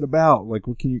man, what's it about? Like,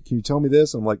 can you tell me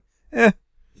this? I'm like, eh.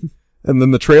 And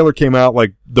then the trailer came out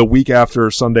like the week after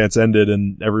Sundance ended,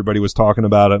 and everybody was talking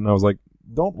about it, and I was like,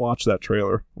 don't watch that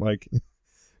trailer. Like,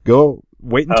 go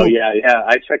wait until. Oh yeah.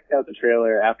 I checked out the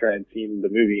trailer after I had seen the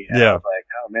movie, and I was like,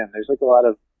 oh man, there's like a lot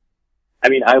of. I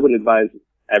mean, I would advise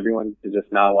everyone to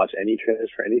just not watch any trailers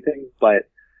for anything, but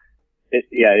it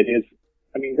is.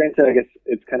 I mean, granted, I guess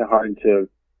it's kind of hard to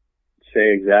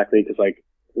say exactly because like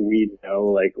we know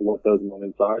like what those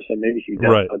moments are, so maybe if you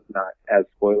don't, it's not as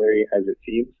spoilery as it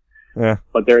seems. Yeah.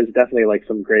 But there is definitely like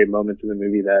some great moments in the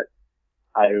movie that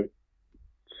I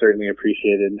certainly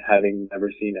appreciated having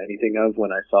never seen anything of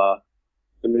when I saw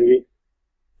the movie.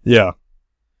 Yeah.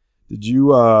 Did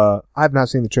you, I've not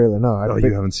seen the trailer, no.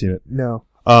 You haven't seen it? No.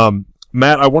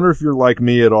 Matt, I wonder if you're like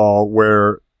me at all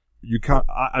where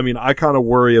I kind of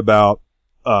worry about,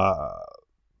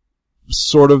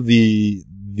 sort of the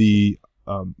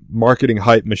marketing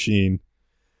hype machine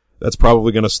that's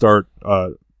probably going to start,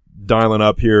 dialing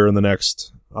up here in the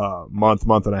next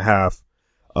month and a half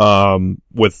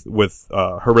with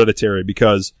Hereditary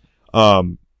because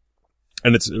and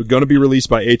it's going to be released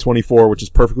by A24, which is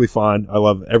perfectly fine. I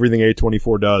love everything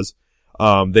A24 does.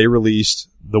 They released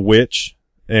The Witch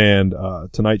and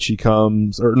Tonight She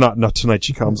Comes, or not Tonight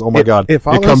She Comes. Oh my God, it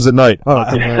Comes at Night. Oh,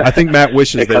 I think Matt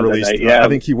wishes they released. Night, yeah. I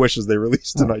think he wishes they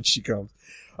released Tonight She Comes.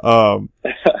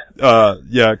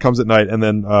 It Comes at Night, and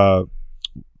then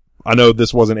I know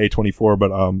this wasn't A24,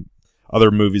 but other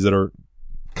movies that are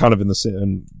kind of in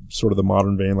sort of the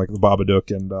modern vein, like The Babadook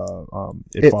and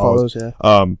It Follows.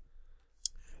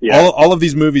 Yeah. All of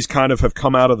these movies kind of have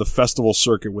come out of the festival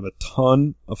circuit with a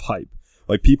ton of hype.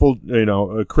 Like people,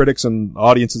 critics and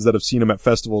audiences that have seen them at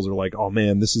festivals are like, "Oh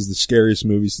man, this is the scariest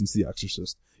movie since The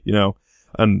Exorcist,"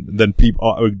 And then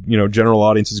people, general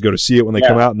audiences go to see it when they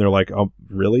come out, and they're like, "Oh,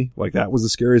 really? Like that was the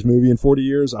scariest movie in 40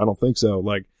 years? I don't think so."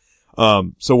 Like.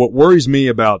 So what worries me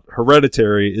about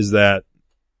Hereditary is that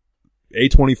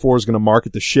A24 is going to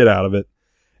market the shit out of it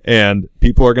and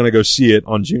people are going to go see it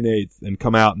on June 8th and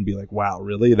come out and be like, wow,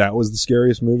 really? That was the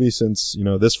scariest movie since,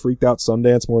 this freaked out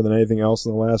Sundance more than anything else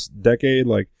in the last decade.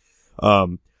 Like,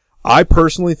 I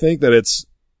personally think that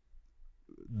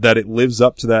it lives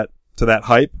up to that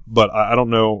hype, but I don't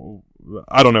know.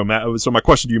 I don't know, Matt. So my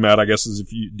question to you, Matt, I guess is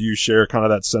do you share kind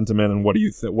of that sentiment and what do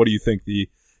you think the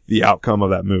outcome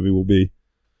of that movie will be?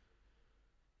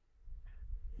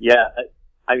 Yeah,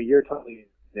 I mean, you're totally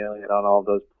nailing it on all of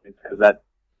those points because that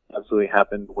absolutely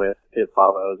happened with It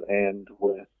Follows and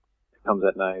with It Comes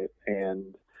at Night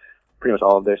and pretty much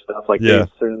all of their stuff. Like, they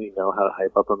certainly know how to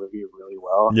hype up a movie really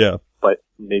well. Yeah. But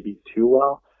maybe too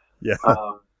well. Yeah. I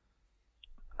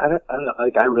don't know.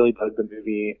 Like, I really dug the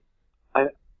movie.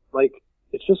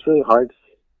 It's just really hard.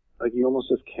 Like, you almost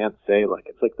just can't say, like,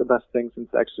 it's like the best thing since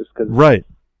Exorcist because. Right.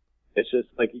 It's just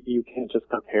like you can't just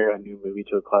compare a new movie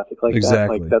to a classic like that.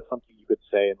 Like that's something you could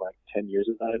say in like 10 years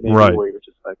about it, maybe, where you're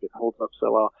just like it holds up so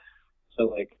well. So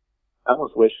like, I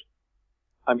almost wish.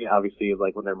 I mean, obviously,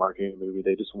 like when they're marketing a movie,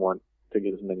 they just want to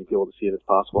get as many people to see it as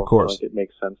possible. Of course, so, like, it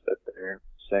makes sense that they're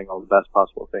saying all the best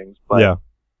possible things. But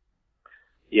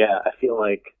yeah, I feel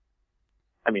like.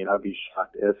 I mean, I'd be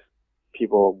shocked if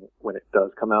people, when it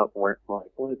does come out, weren't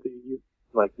like, what do you?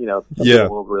 Like, some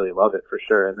people will really love it for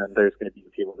sure. And then there's going to be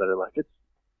people that are like, it's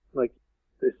like,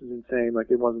 this is insane. Like,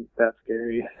 it wasn't that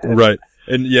scary. Right.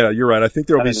 And yeah, you're right. I think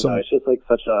there'll be some. It's just like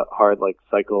such a hard, like,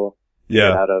 cycle to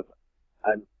get out of.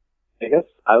 I guess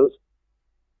I was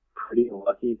pretty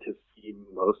lucky to see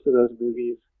most of those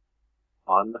movies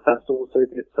on the festival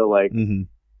circuit. So, like,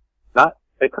 not,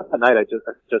 It Comes at Night, I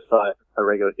just saw it at a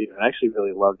regular theater and I actually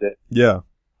really loved it. Yeah.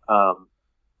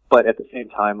 But at the same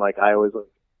time, like, I always, like,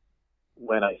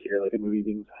 when I hear like a movie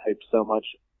being hyped so much,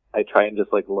 I try and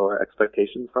just like lower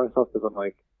expectations for myself because I'm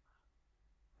like,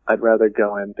 I'd rather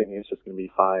go in thinking it's just going to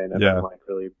be fine and then like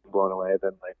really blown away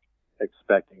than like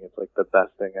expecting it's like the best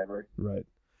thing ever. Right.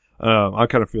 I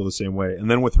kind of feel the same way. And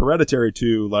then with Hereditary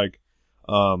too, like,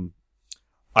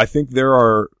 I think there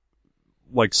are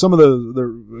like some of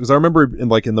because I remember in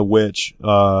The Witch,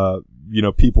 you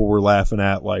know, people were laughing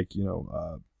at like, you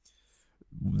know,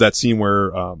 that scene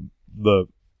where,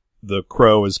 the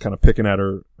crow is kind of picking at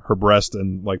her breast,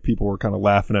 and like people were kind of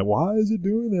laughing at, why is it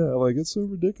doing that? Like, it's so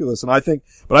ridiculous. And I think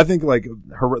like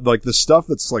the stuff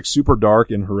that's like super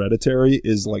dark in Hereditary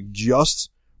is like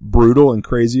just brutal and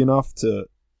crazy enough to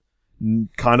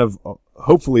kind of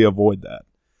hopefully avoid that.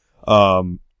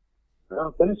 No,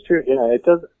 that is true. Yeah, it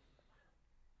does.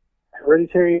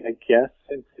 Hereditary, I guess,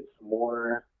 since it's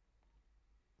more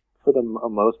for the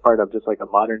most part of just like a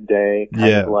modern day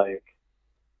kind of like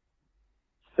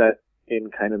set in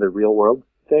kind of the real world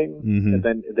thing, and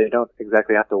then they don't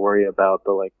exactly have to worry about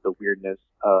the like the weirdness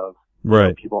of you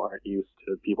know, people aren't used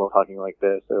to people talking like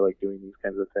this or like doing these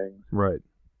kinds of things. Right.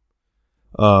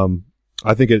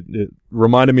 I think it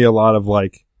reminded me a lot of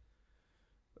like,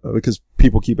 because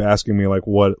people keep asking me like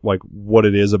what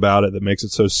it is about it that makes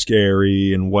it so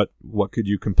scary, and what could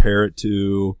you compare it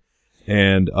to?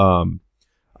 And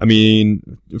I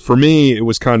mean, for me, it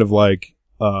was kind of like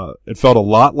it felt a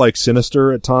lot like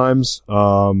Sinister at times,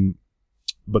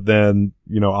 but then,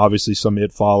 you know, obviously some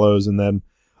It Follows, and then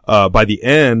by the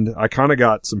end, I kind of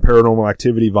got some Paranormal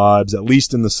Activity vibes, at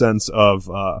least in the sense of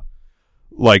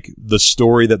like the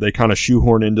story that they kind of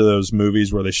shoehorn into those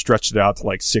movies where they stretched it out to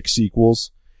like 6 sequels.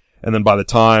 And then by the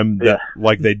time that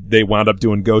like they wound up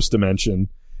doing Ghost Dimension,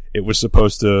 it was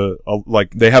supposed to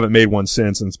like they haven't made one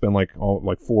since, and it's been like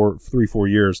 4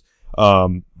 years.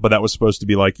 But that was supposed to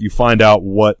be like you find out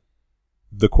what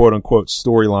the quote unquote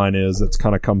storyline is that's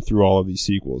kind of come through all of these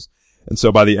sequels. And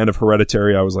so by the end of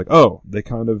Hereditary, I was like, oh, they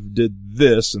kind of did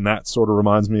this, and that sort of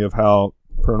reminds me of how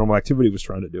Paranormal Activity was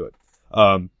trying to do it.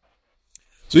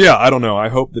 So yeah, I don't know. I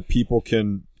hope that people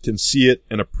can see it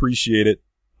and appreciate it.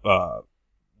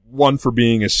 One, for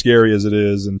being as scary as it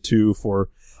is, and two,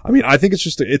 I think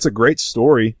it's a great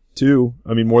story too.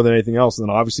 I mean, more than anything else. And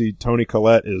then obviously Toni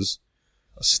Collette is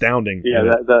astounding.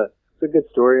 Yeah, it's a good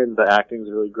story, and the acting is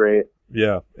really great.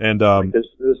 Yeah, and like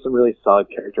there's some really solid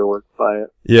character work by it.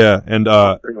 Yeah, and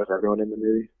pretty much everyone in the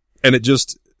movie. And it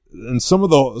just, and some of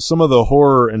the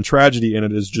horror and tragedy in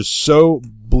it is just so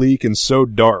bleak and so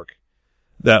dark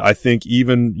that I think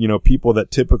even, you know, people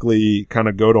that typically kind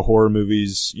of go to horror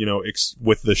movies, you know,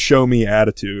 with the show me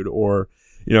attitude, or,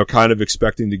 you know, kind of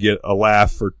expecting to get a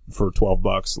laugh for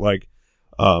 $12, like,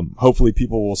 hopefully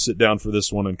people will sit down for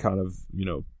this one and kind of, you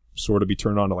know, sort of be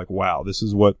turned on to like, wow, this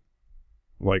is what,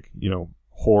 like, you know,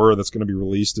 horror that's going to be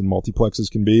released in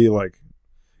multiplexes can be. Like,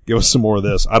 give us some more of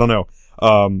this. I don't know.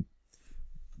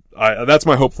 That's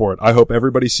my hope for it. I hope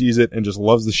everybody sees it and just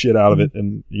loves the shit out of it.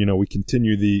 And, you know, we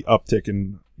continue the uptick,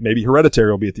 and maybe Hereditary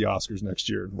will be at the Oscars next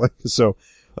year. Like, so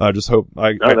I just hope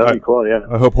that'd be cool. Yeah.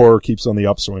 I hope horror keeps on the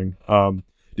upswing.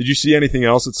 Did you see anything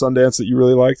else at Sundance that you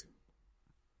really liked?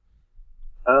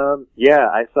 Yeah,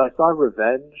 I saw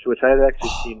Revenge, which I had actually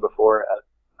seen before at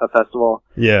a festival.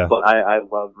 Yeah. But I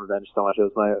love Revenge so much.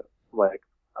 It was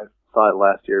I saw it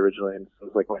last year originally, and it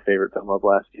was like my favorite film of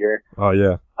last year. Oh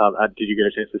yeah. Did you get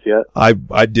a chance to see it?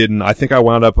 I didn't. I think I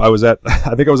was at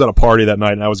a party that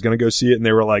night, and I was going to go see it, and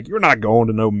they were like, "You're not going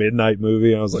to no midnight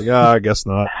movie." And I was like, I guess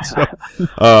not. So,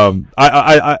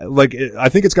 I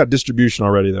think it's got distribution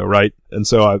already though, right? And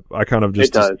so I kind of just.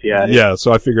 It does, yeah. Yeah.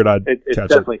 So I figured it's catch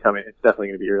definitely it. coming. It's definitely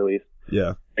going to be released.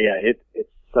 Yeah. Yeah. It's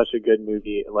such a good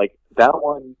movie. Like that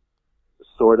one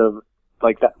sort of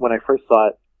like that when I first saw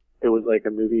it, it was like a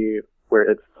movie where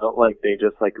it felt like they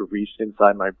just like reached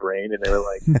inside my brain and they were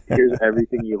like, here's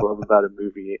everything you love about a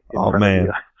movie in front of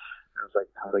you. I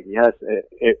was like, yes.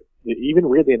 It even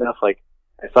weirdly enough, like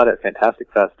I saw it at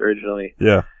Fantastic Fest originally.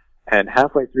 Yeah. And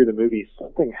halfway through the movie,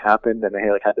 something happened and they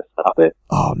like had to stop it.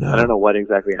 Oh no. I don't know what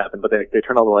exactly happened, but they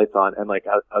turned all the lights on, and like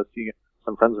I was seeing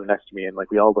some friends were next to me, and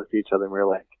like we all looked at each other and we were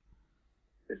like,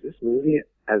 is this movie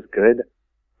as good?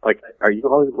 Like, are you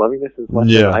always loving this as much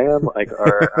as I am? Like,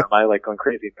 or am I like going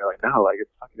crazy? And they're like, no, like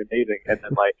it's fucking amazing. And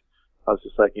then like, I was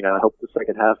just like, you know, I hope the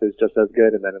second half is just as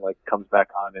good. And then it like comes back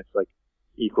on. It's like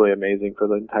equally amazing for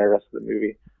the entire rest of the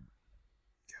movie.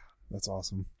 That's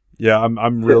awesome. Yeah,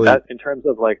 I'm really. That, in terms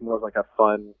of like more of like a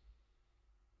fun,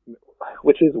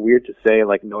 which is weird to say,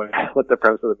 like knowing what the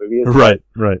premise of the movie is. Right,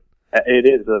 right. It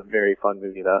is a very fun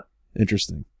movie though.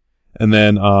 Interesting. And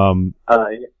then, go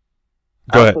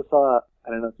ahead. I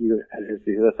don't know if you had to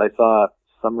see this. I saw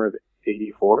Summer of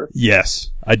 '84. Yes,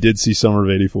 I did see Summer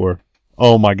of '84.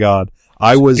 Oh my God.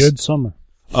 Good summer.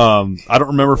 I don't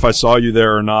remember if I saw you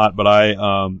there or not, but I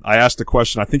asked a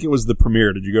question. I think it was the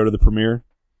premiere. Did you go to the premiere?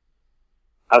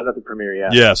 I was at the premiere, yeah.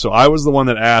 Yeah, so I was the one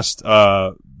that asked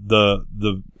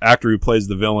the actor who plays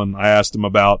the villain. I asked him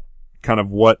about kind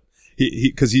of what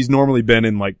because he's normally been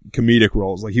in like comedic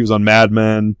roles. Like he was on Mad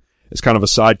Men as kind of a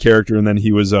side character, and then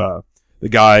he was the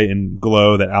guy in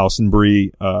Glow that Alison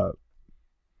Brie I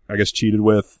guess cheated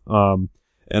with. And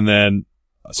then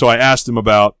so I asked him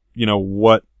about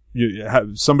what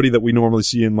somebody that we normally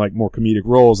see in like more comedic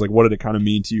roles. Like what did it kind of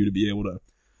mean to you to be able to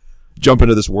jump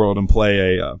into this world and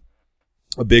play a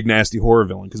big nasty horror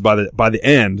villain? Because by the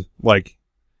end, like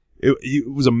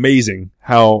it was amazing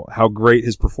how great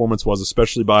his performance was,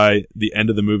 especially by the end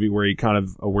of the movie where he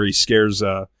scares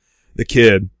the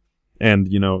kid and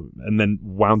and then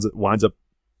winds up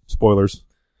spoilers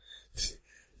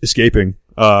escaping.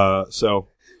 I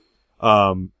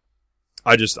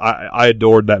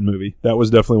adored that movie. That was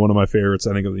definitely one of my favorites,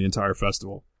 I think, of the entire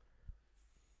festival.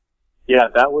 Yeah,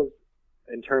 that was,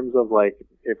 in terms of like,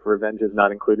 if Revenge is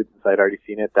not included since I'd already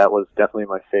seen it, that was definitely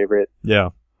my favorite. Yeah.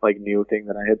 Like new thing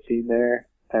that I had seen there.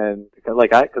 And because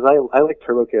I like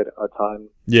Turbo Kid a ton.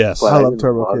 Yes. I love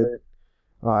Turbo Kid.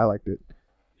 Oh, I liked it.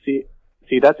 See,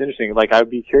 that's interesting. Like, I would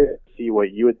be curious to see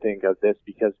what you would think of this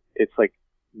because it's like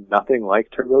nothing like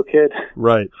Turbo Kid.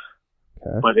 Right.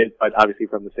 Okay. But obviously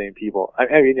from the same people.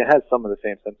 I mean, it has some of the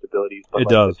same sensibilities, but it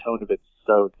does. The tone of it's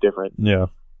so different. Yeah.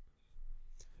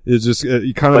 It's just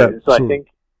you kind of. So I think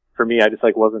for me, I just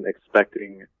like wasn't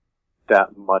expecting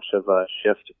that much of a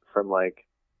shift from like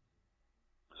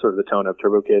sort of the tone of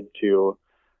Turbo Kid to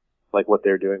like what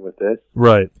they're doing with this.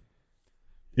 Right.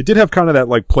 It did have kind of that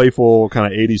like playful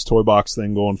kind of 80s toy box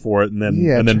thing going for it, and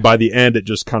then by the end it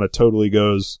just kind of totally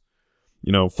goes,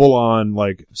 full on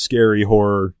like scary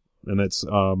horror, and it's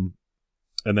and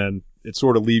then it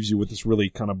sort of leaves you with this really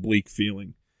kind of bleak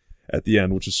feeling at the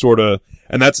end, which is sort of,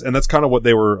 and that's kind of what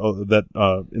they were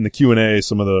in the Q&A,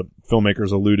 some of the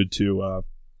filmmakers alluded to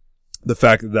the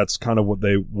fact that that's kind of what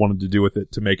they wanted to do with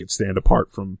it to make it stand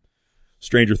apart from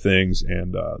Stranger Things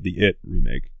and the It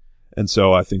remake. And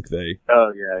so I think they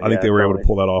were able to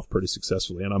pull that off pretty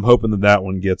successfully, and I'm hoping that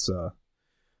one gets a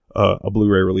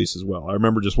Blu-ray release as well. I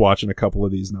remember just watching a couple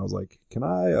of these, and I was like, "Can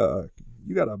I?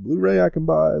 You got a Blu-ray I can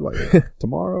buy like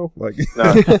tomorrow?" Like,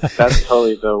 no, that's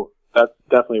totally dope. That's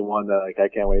definitely one that like I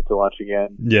can't wait to watch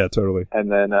again. Yeah, totally.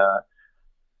 And then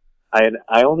I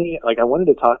wanted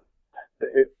to talk.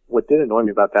 What did annoy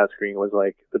me about that screening was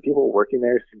like the people working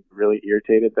there seemed really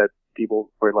irritated that people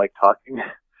were like talking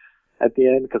at the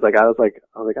end, because like I was like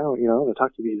I don't I want to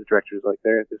talk to these directors, like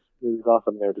this movie's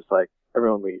awesome. They're just like,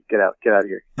 everyone leave, get out of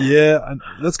here. Yeah,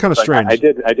 that's kind of like, strange. I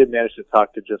did manage to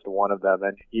talk to just one of them,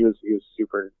 and he was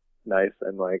super nice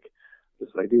and like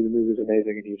just like, dude, the movie's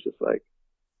amazing, and he was just like,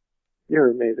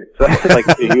 you're amazing. So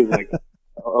like he was like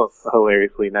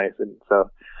hilariously nice, and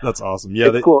so that's awesome. Yeah,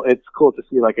 it's cool. It's cool to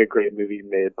see like a great movie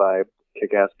made by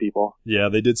kick-ass people. Yeah,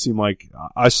 they did seem like,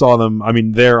 I saw them. I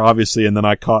mean, there obviously, and then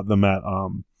I caught them at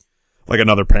like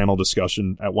another panel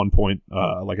discussion at one point,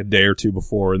 like a day or two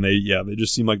before, and they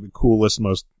just seem like the coolest,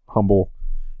 most humble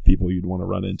people you'd want to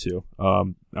run into.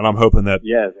 And I'm hoping that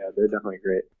they're definitely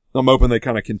great. I'm hoping they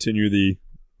kind of continue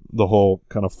the whole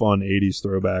kind of fun 80s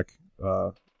throwback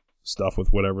stuff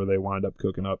with whatever they wind up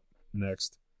cooking up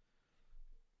next.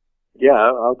 Yeah,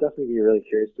 I'll definitely be really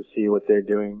curious to see what they're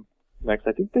doing next.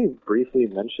 I think they briefly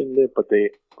mentioned it, but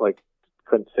they like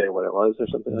couldn't say what it was or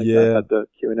something like that at the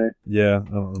Q&A. Yeah,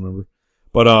 I don't remember.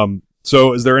 But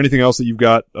so is there anything else that you've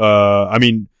got? I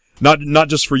mean, not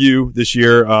just for you this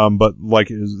year, but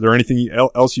like, is there anything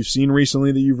else you've seen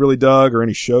recently that you've really dug, or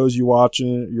any shows you're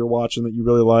watching that you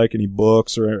really like? Any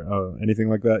books or anything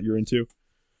like that you're into?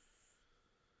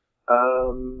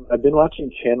 I've been watching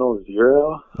Channel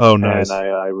Zero. Oh, nice. And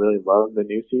I really love the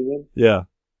new season. Yeah.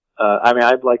 I mean,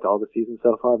 I've liked all the seasons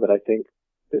so far, but I think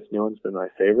this new one's been my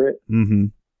favorite. Mm-hmm.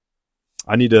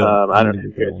 I need to. I don't know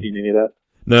if you've seen any of that.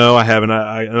 No, I haven't.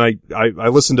 I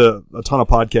listen to a ton of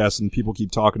podcasts and people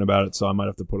keep talking about it, so I might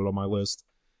have to put it on my list.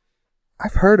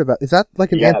 I've heard about. Is that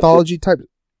like an anthology type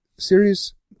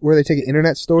series where they take an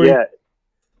internet story? Yeah.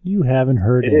 You haven't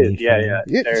heard it. Anything. Is.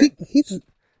 Yeah. He's.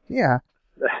 Yeah.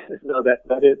 No,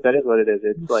 that is what it is.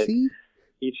 It's like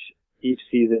each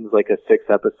season's like a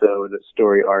 6-episode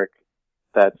story arc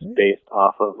that's based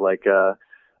off of like a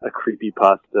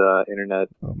creepypasta internet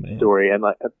story, and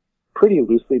like pretty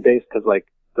loosely based, because like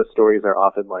the stories are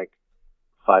often like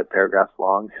 5 paragraphs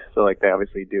long. So like they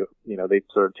obviously do, they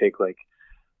sort of take like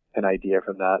an idea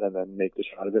from that and then make the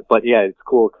shot of it. But yeah, it's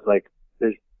cool because like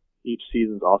each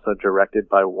season's also directed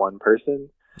by one person.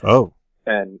 Oh.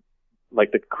 And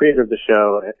like the creator of the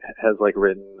show has like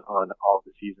written on all of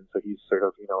the seasons, so he's sort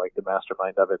of, you know, like the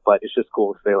mastermind of it. But it's just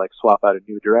cool if they like swap out a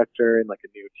new director and like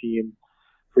a new team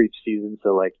for each season,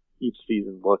 so like each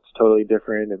season looks totally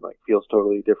different and like feels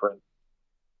totally different.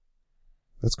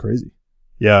 That's crazy.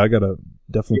 Yeah, I gotta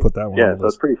definitely put that one. Yeah, so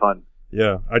it's pretty fun.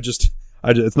 Yeah,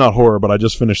 it's not horror, but I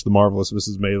just finished The Marvelous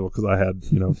Mrs. Maisel because I had,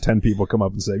 10 people come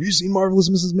up and say, "Have you seen Marvelous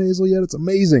Mrs. Maisel yet? It's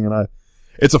amazing." And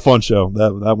it's a fun show.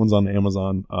 That one's on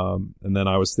Amazon. And then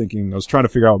I was trying to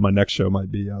figure out what my next show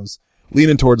might be. I was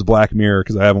leaning towards Black Mirror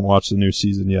because I haven't watched the new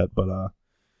season yet, but,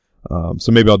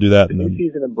 so maybe I'll do that. The new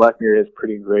season of Black Mirror is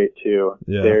pretty great too.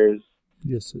 Yeah.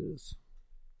 Yes, it is.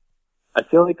 I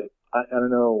feel like, I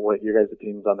don't know what your guys'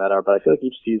 opinions on that are, but I feel like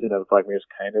each season of Black Mirror is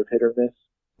kind of hit or miss.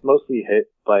 Mostly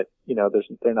hit, but,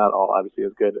 they're not all obviously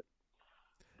as good.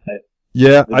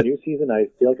 Yeah. The new season, I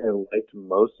feel like I liked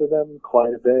most of them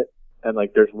quite a bit. And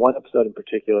like, there's one episode in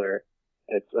particular.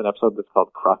 It's an episode that's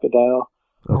called Crocodile.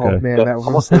 Okay. Oh man, that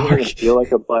almost was didn't even feel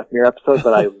like a Black Mirror episode,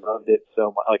 but I loved it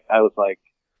so much. Like,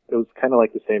 it was kind of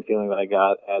like the same feeling that I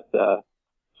got at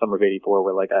Summer of '84,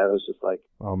 where like I was just like,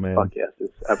 "Oh man, fuck yes, this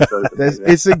episode is amazing."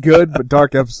 It's a good but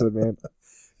dark episode, man.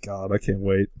 God, I can't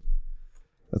wait.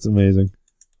 That's amazing.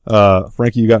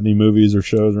 Frankie, you got any movies or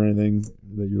shows or anything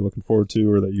that you're looking forward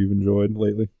to or that you've enjoyed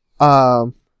lately? I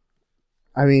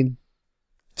mean,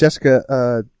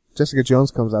 Jessica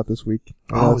Jones comes out this week.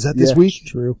 Oh, is that this week?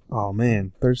 True. Oh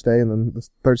man, Thursday, and then the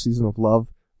third season of Love.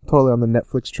 Totally on the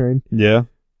Netflix train. Yeah.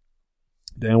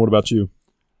 Dan, what about you?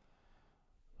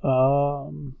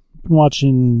 Been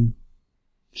watching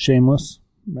Shameless,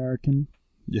 American.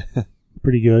 Yeah.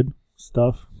 Pretty good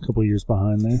stuff. A couple years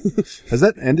behind there. Has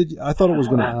that ended? I thought it was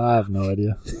gonna. I have no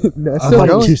idea. No, it's I'm still like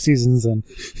going. 2 seasons in.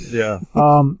 Yeah.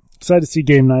 Excited to see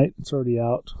Game Night. It's already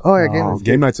out. Oh yeah,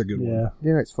 Game Night's a good one. Yeah.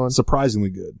 Game Night's fun. Surprisingly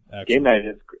good, actually. Game Night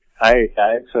is great. I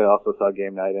actually also saw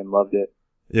Game Night and loved it.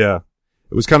 Yeah.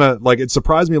 It was kind of like, it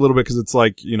surprised me a little bit because it's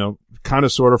like, kind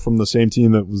of sort of from the same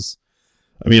team that was,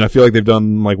 I feel like they've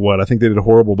done like what? I think they did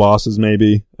Horrible Bosses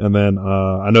maybe. And then,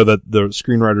 I know that the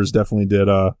screenwriters definitely did,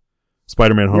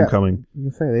 Spider-Man Homecoming.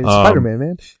 Yeah, they did Spider-Man,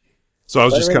 man. So I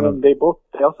was just kind of. They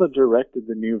also directed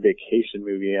the new Vacation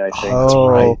movie, I think. Oh, which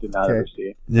I right. did not ever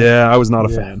see. Yeah, I was not a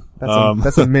fan.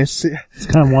 That's a miss. It's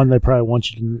kind of one they probably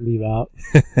want you to leave out.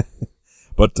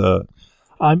 But,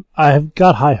 I've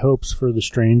got high hopes for The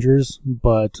Strangers,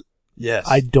 but yes.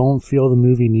 I don't feel the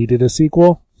movie needed a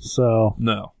sequel, so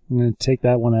No. I'm going to take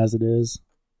that one as it is.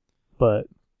 But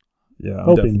Yeah,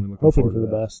 I'm definitely looking hoping forward for to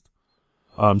the that. best.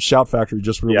 Shout Factory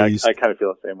just released. Yeah, I kind of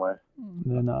feel the same way.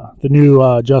 And then the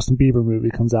new Justin Bieber movie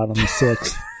comes out on the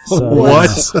 6th. So, What?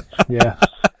 Yeah.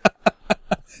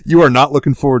 You are not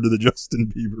looking forward to the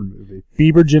Justin Bieber movie.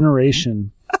 Bieber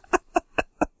Generation.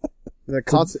 A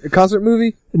concert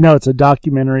movie? No, it's a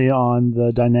documentary on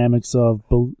the dynamics of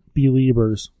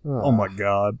Beliebers. Oh my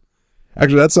God.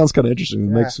 Actually, that sounds kind of interesting.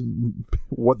 It makes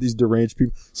what these deranged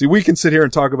people. See, we can sit here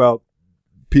and talk about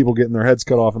people getting their heads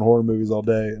cut off in horror movies all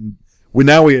day, and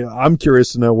I'm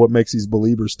curious to know what makes these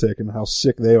Beliebers tick and how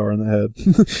sick they are in the head.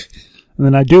 And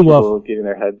then I do love People getting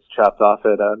their heads chopped off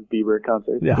at Bieber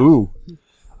concerts. Yeah. Ooh.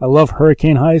 I love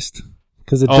Hurricane Heist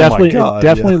because it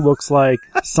definitely looks like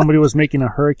somebody was making a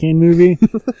hurricane movie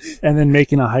and then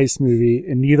making a heist movie,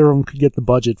 and neither of them could get the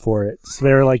budget for it, so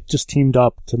they were like just teamed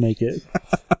up to make it.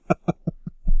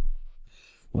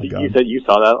 My God. You said you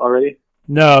saw that already?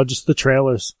 No, just the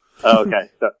trailers. Oh, okay.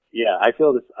 So yeah, I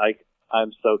feel this.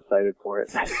 I'm so excited for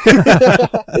it.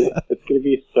 It's going to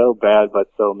be so bad, but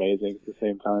so amazing at the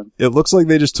same time. It looks like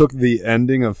they just took the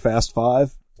ending of Fast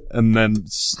 5 and then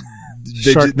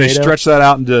they stretched that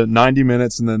out into 90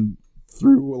 minutes and then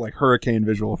threw like hurricane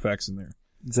visual effects in there.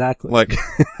 Exactly. Like,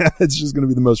 it's just going to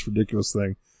be the most ridiculous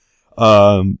thing.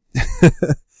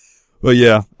 But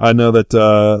yeah, I know that,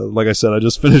 like I said, I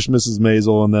just finished Mrs.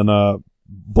 Maisel, and then,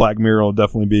 Black Mirror will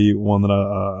definitely be one that,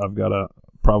 I've got to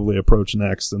probably approach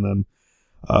next. And then,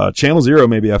 Channel Zero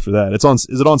maybe after that. Is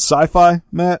it on Sci-Fi,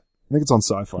 Matt? I think it's on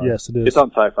Sci-Fi. Yes, it is. It's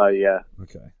on Sci-Fi, yeah.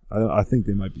 Okay. I think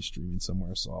they might be streaming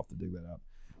somewhere, so I'll have to dig that out.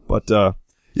 But,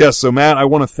 yeah, so Matt, I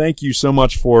want to thank you so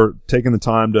much for taking the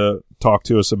time to talk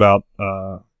to us about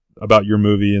your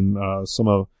movie and, some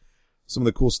of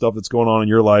the cool stuff that's going on in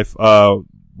your life.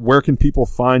 Where can people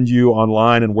find you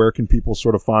online, and where can people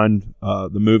sort of find, the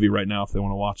movie right now if they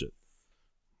want to watch it?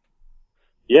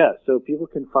 Yeah, so people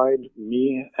can find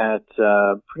me at,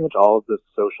 pretty much all of the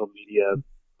social media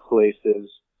places.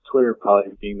 Twitter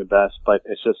probably being the best, but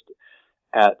it's just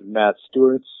at Matt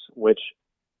Stuertz, which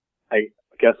I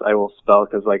guess I will spell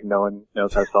because like no one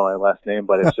knows how to spell my last name,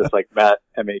 but it's just like Matt,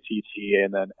 M-A-T-T,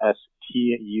 and then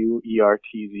S-T-U-E-R-T-Z.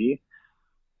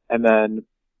 And then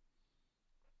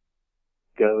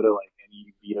go to like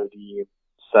any VOD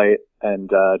site and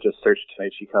just search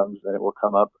Tonight She Comes, and it will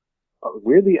come up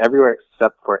weirdly everywhere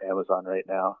except for Amazon right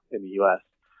now in the US.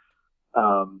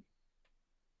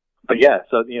 But yeah,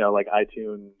 so you know, like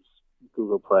iTunes,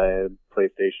 Google Play,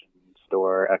 PlayStation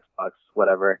Store, Xbox,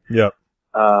 whatever. Yep.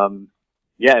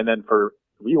 Yeah, and then for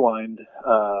Rewind,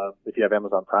 if you have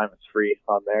Amazon Prime, it's free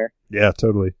on there. Yeah,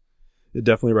 totally. I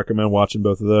definitely recommend watching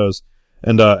both of those.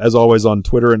 And as always on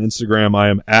Twitter and Instagram, I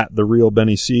am at the Real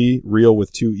Benny C, real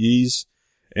with 2 E's.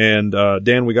 And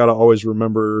Dan, we got to always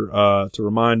remember to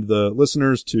remind the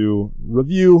listeners to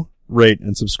review, rate,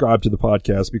 and subscribe to the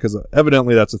podcast, because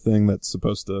evidently that's a thing that's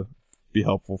supposed to be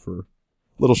helpful for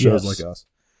little shows like us.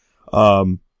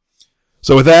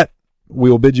 So with that, we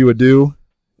will bid you adieu.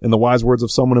 In the wise words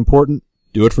of someone important,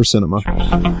 do it for cinema.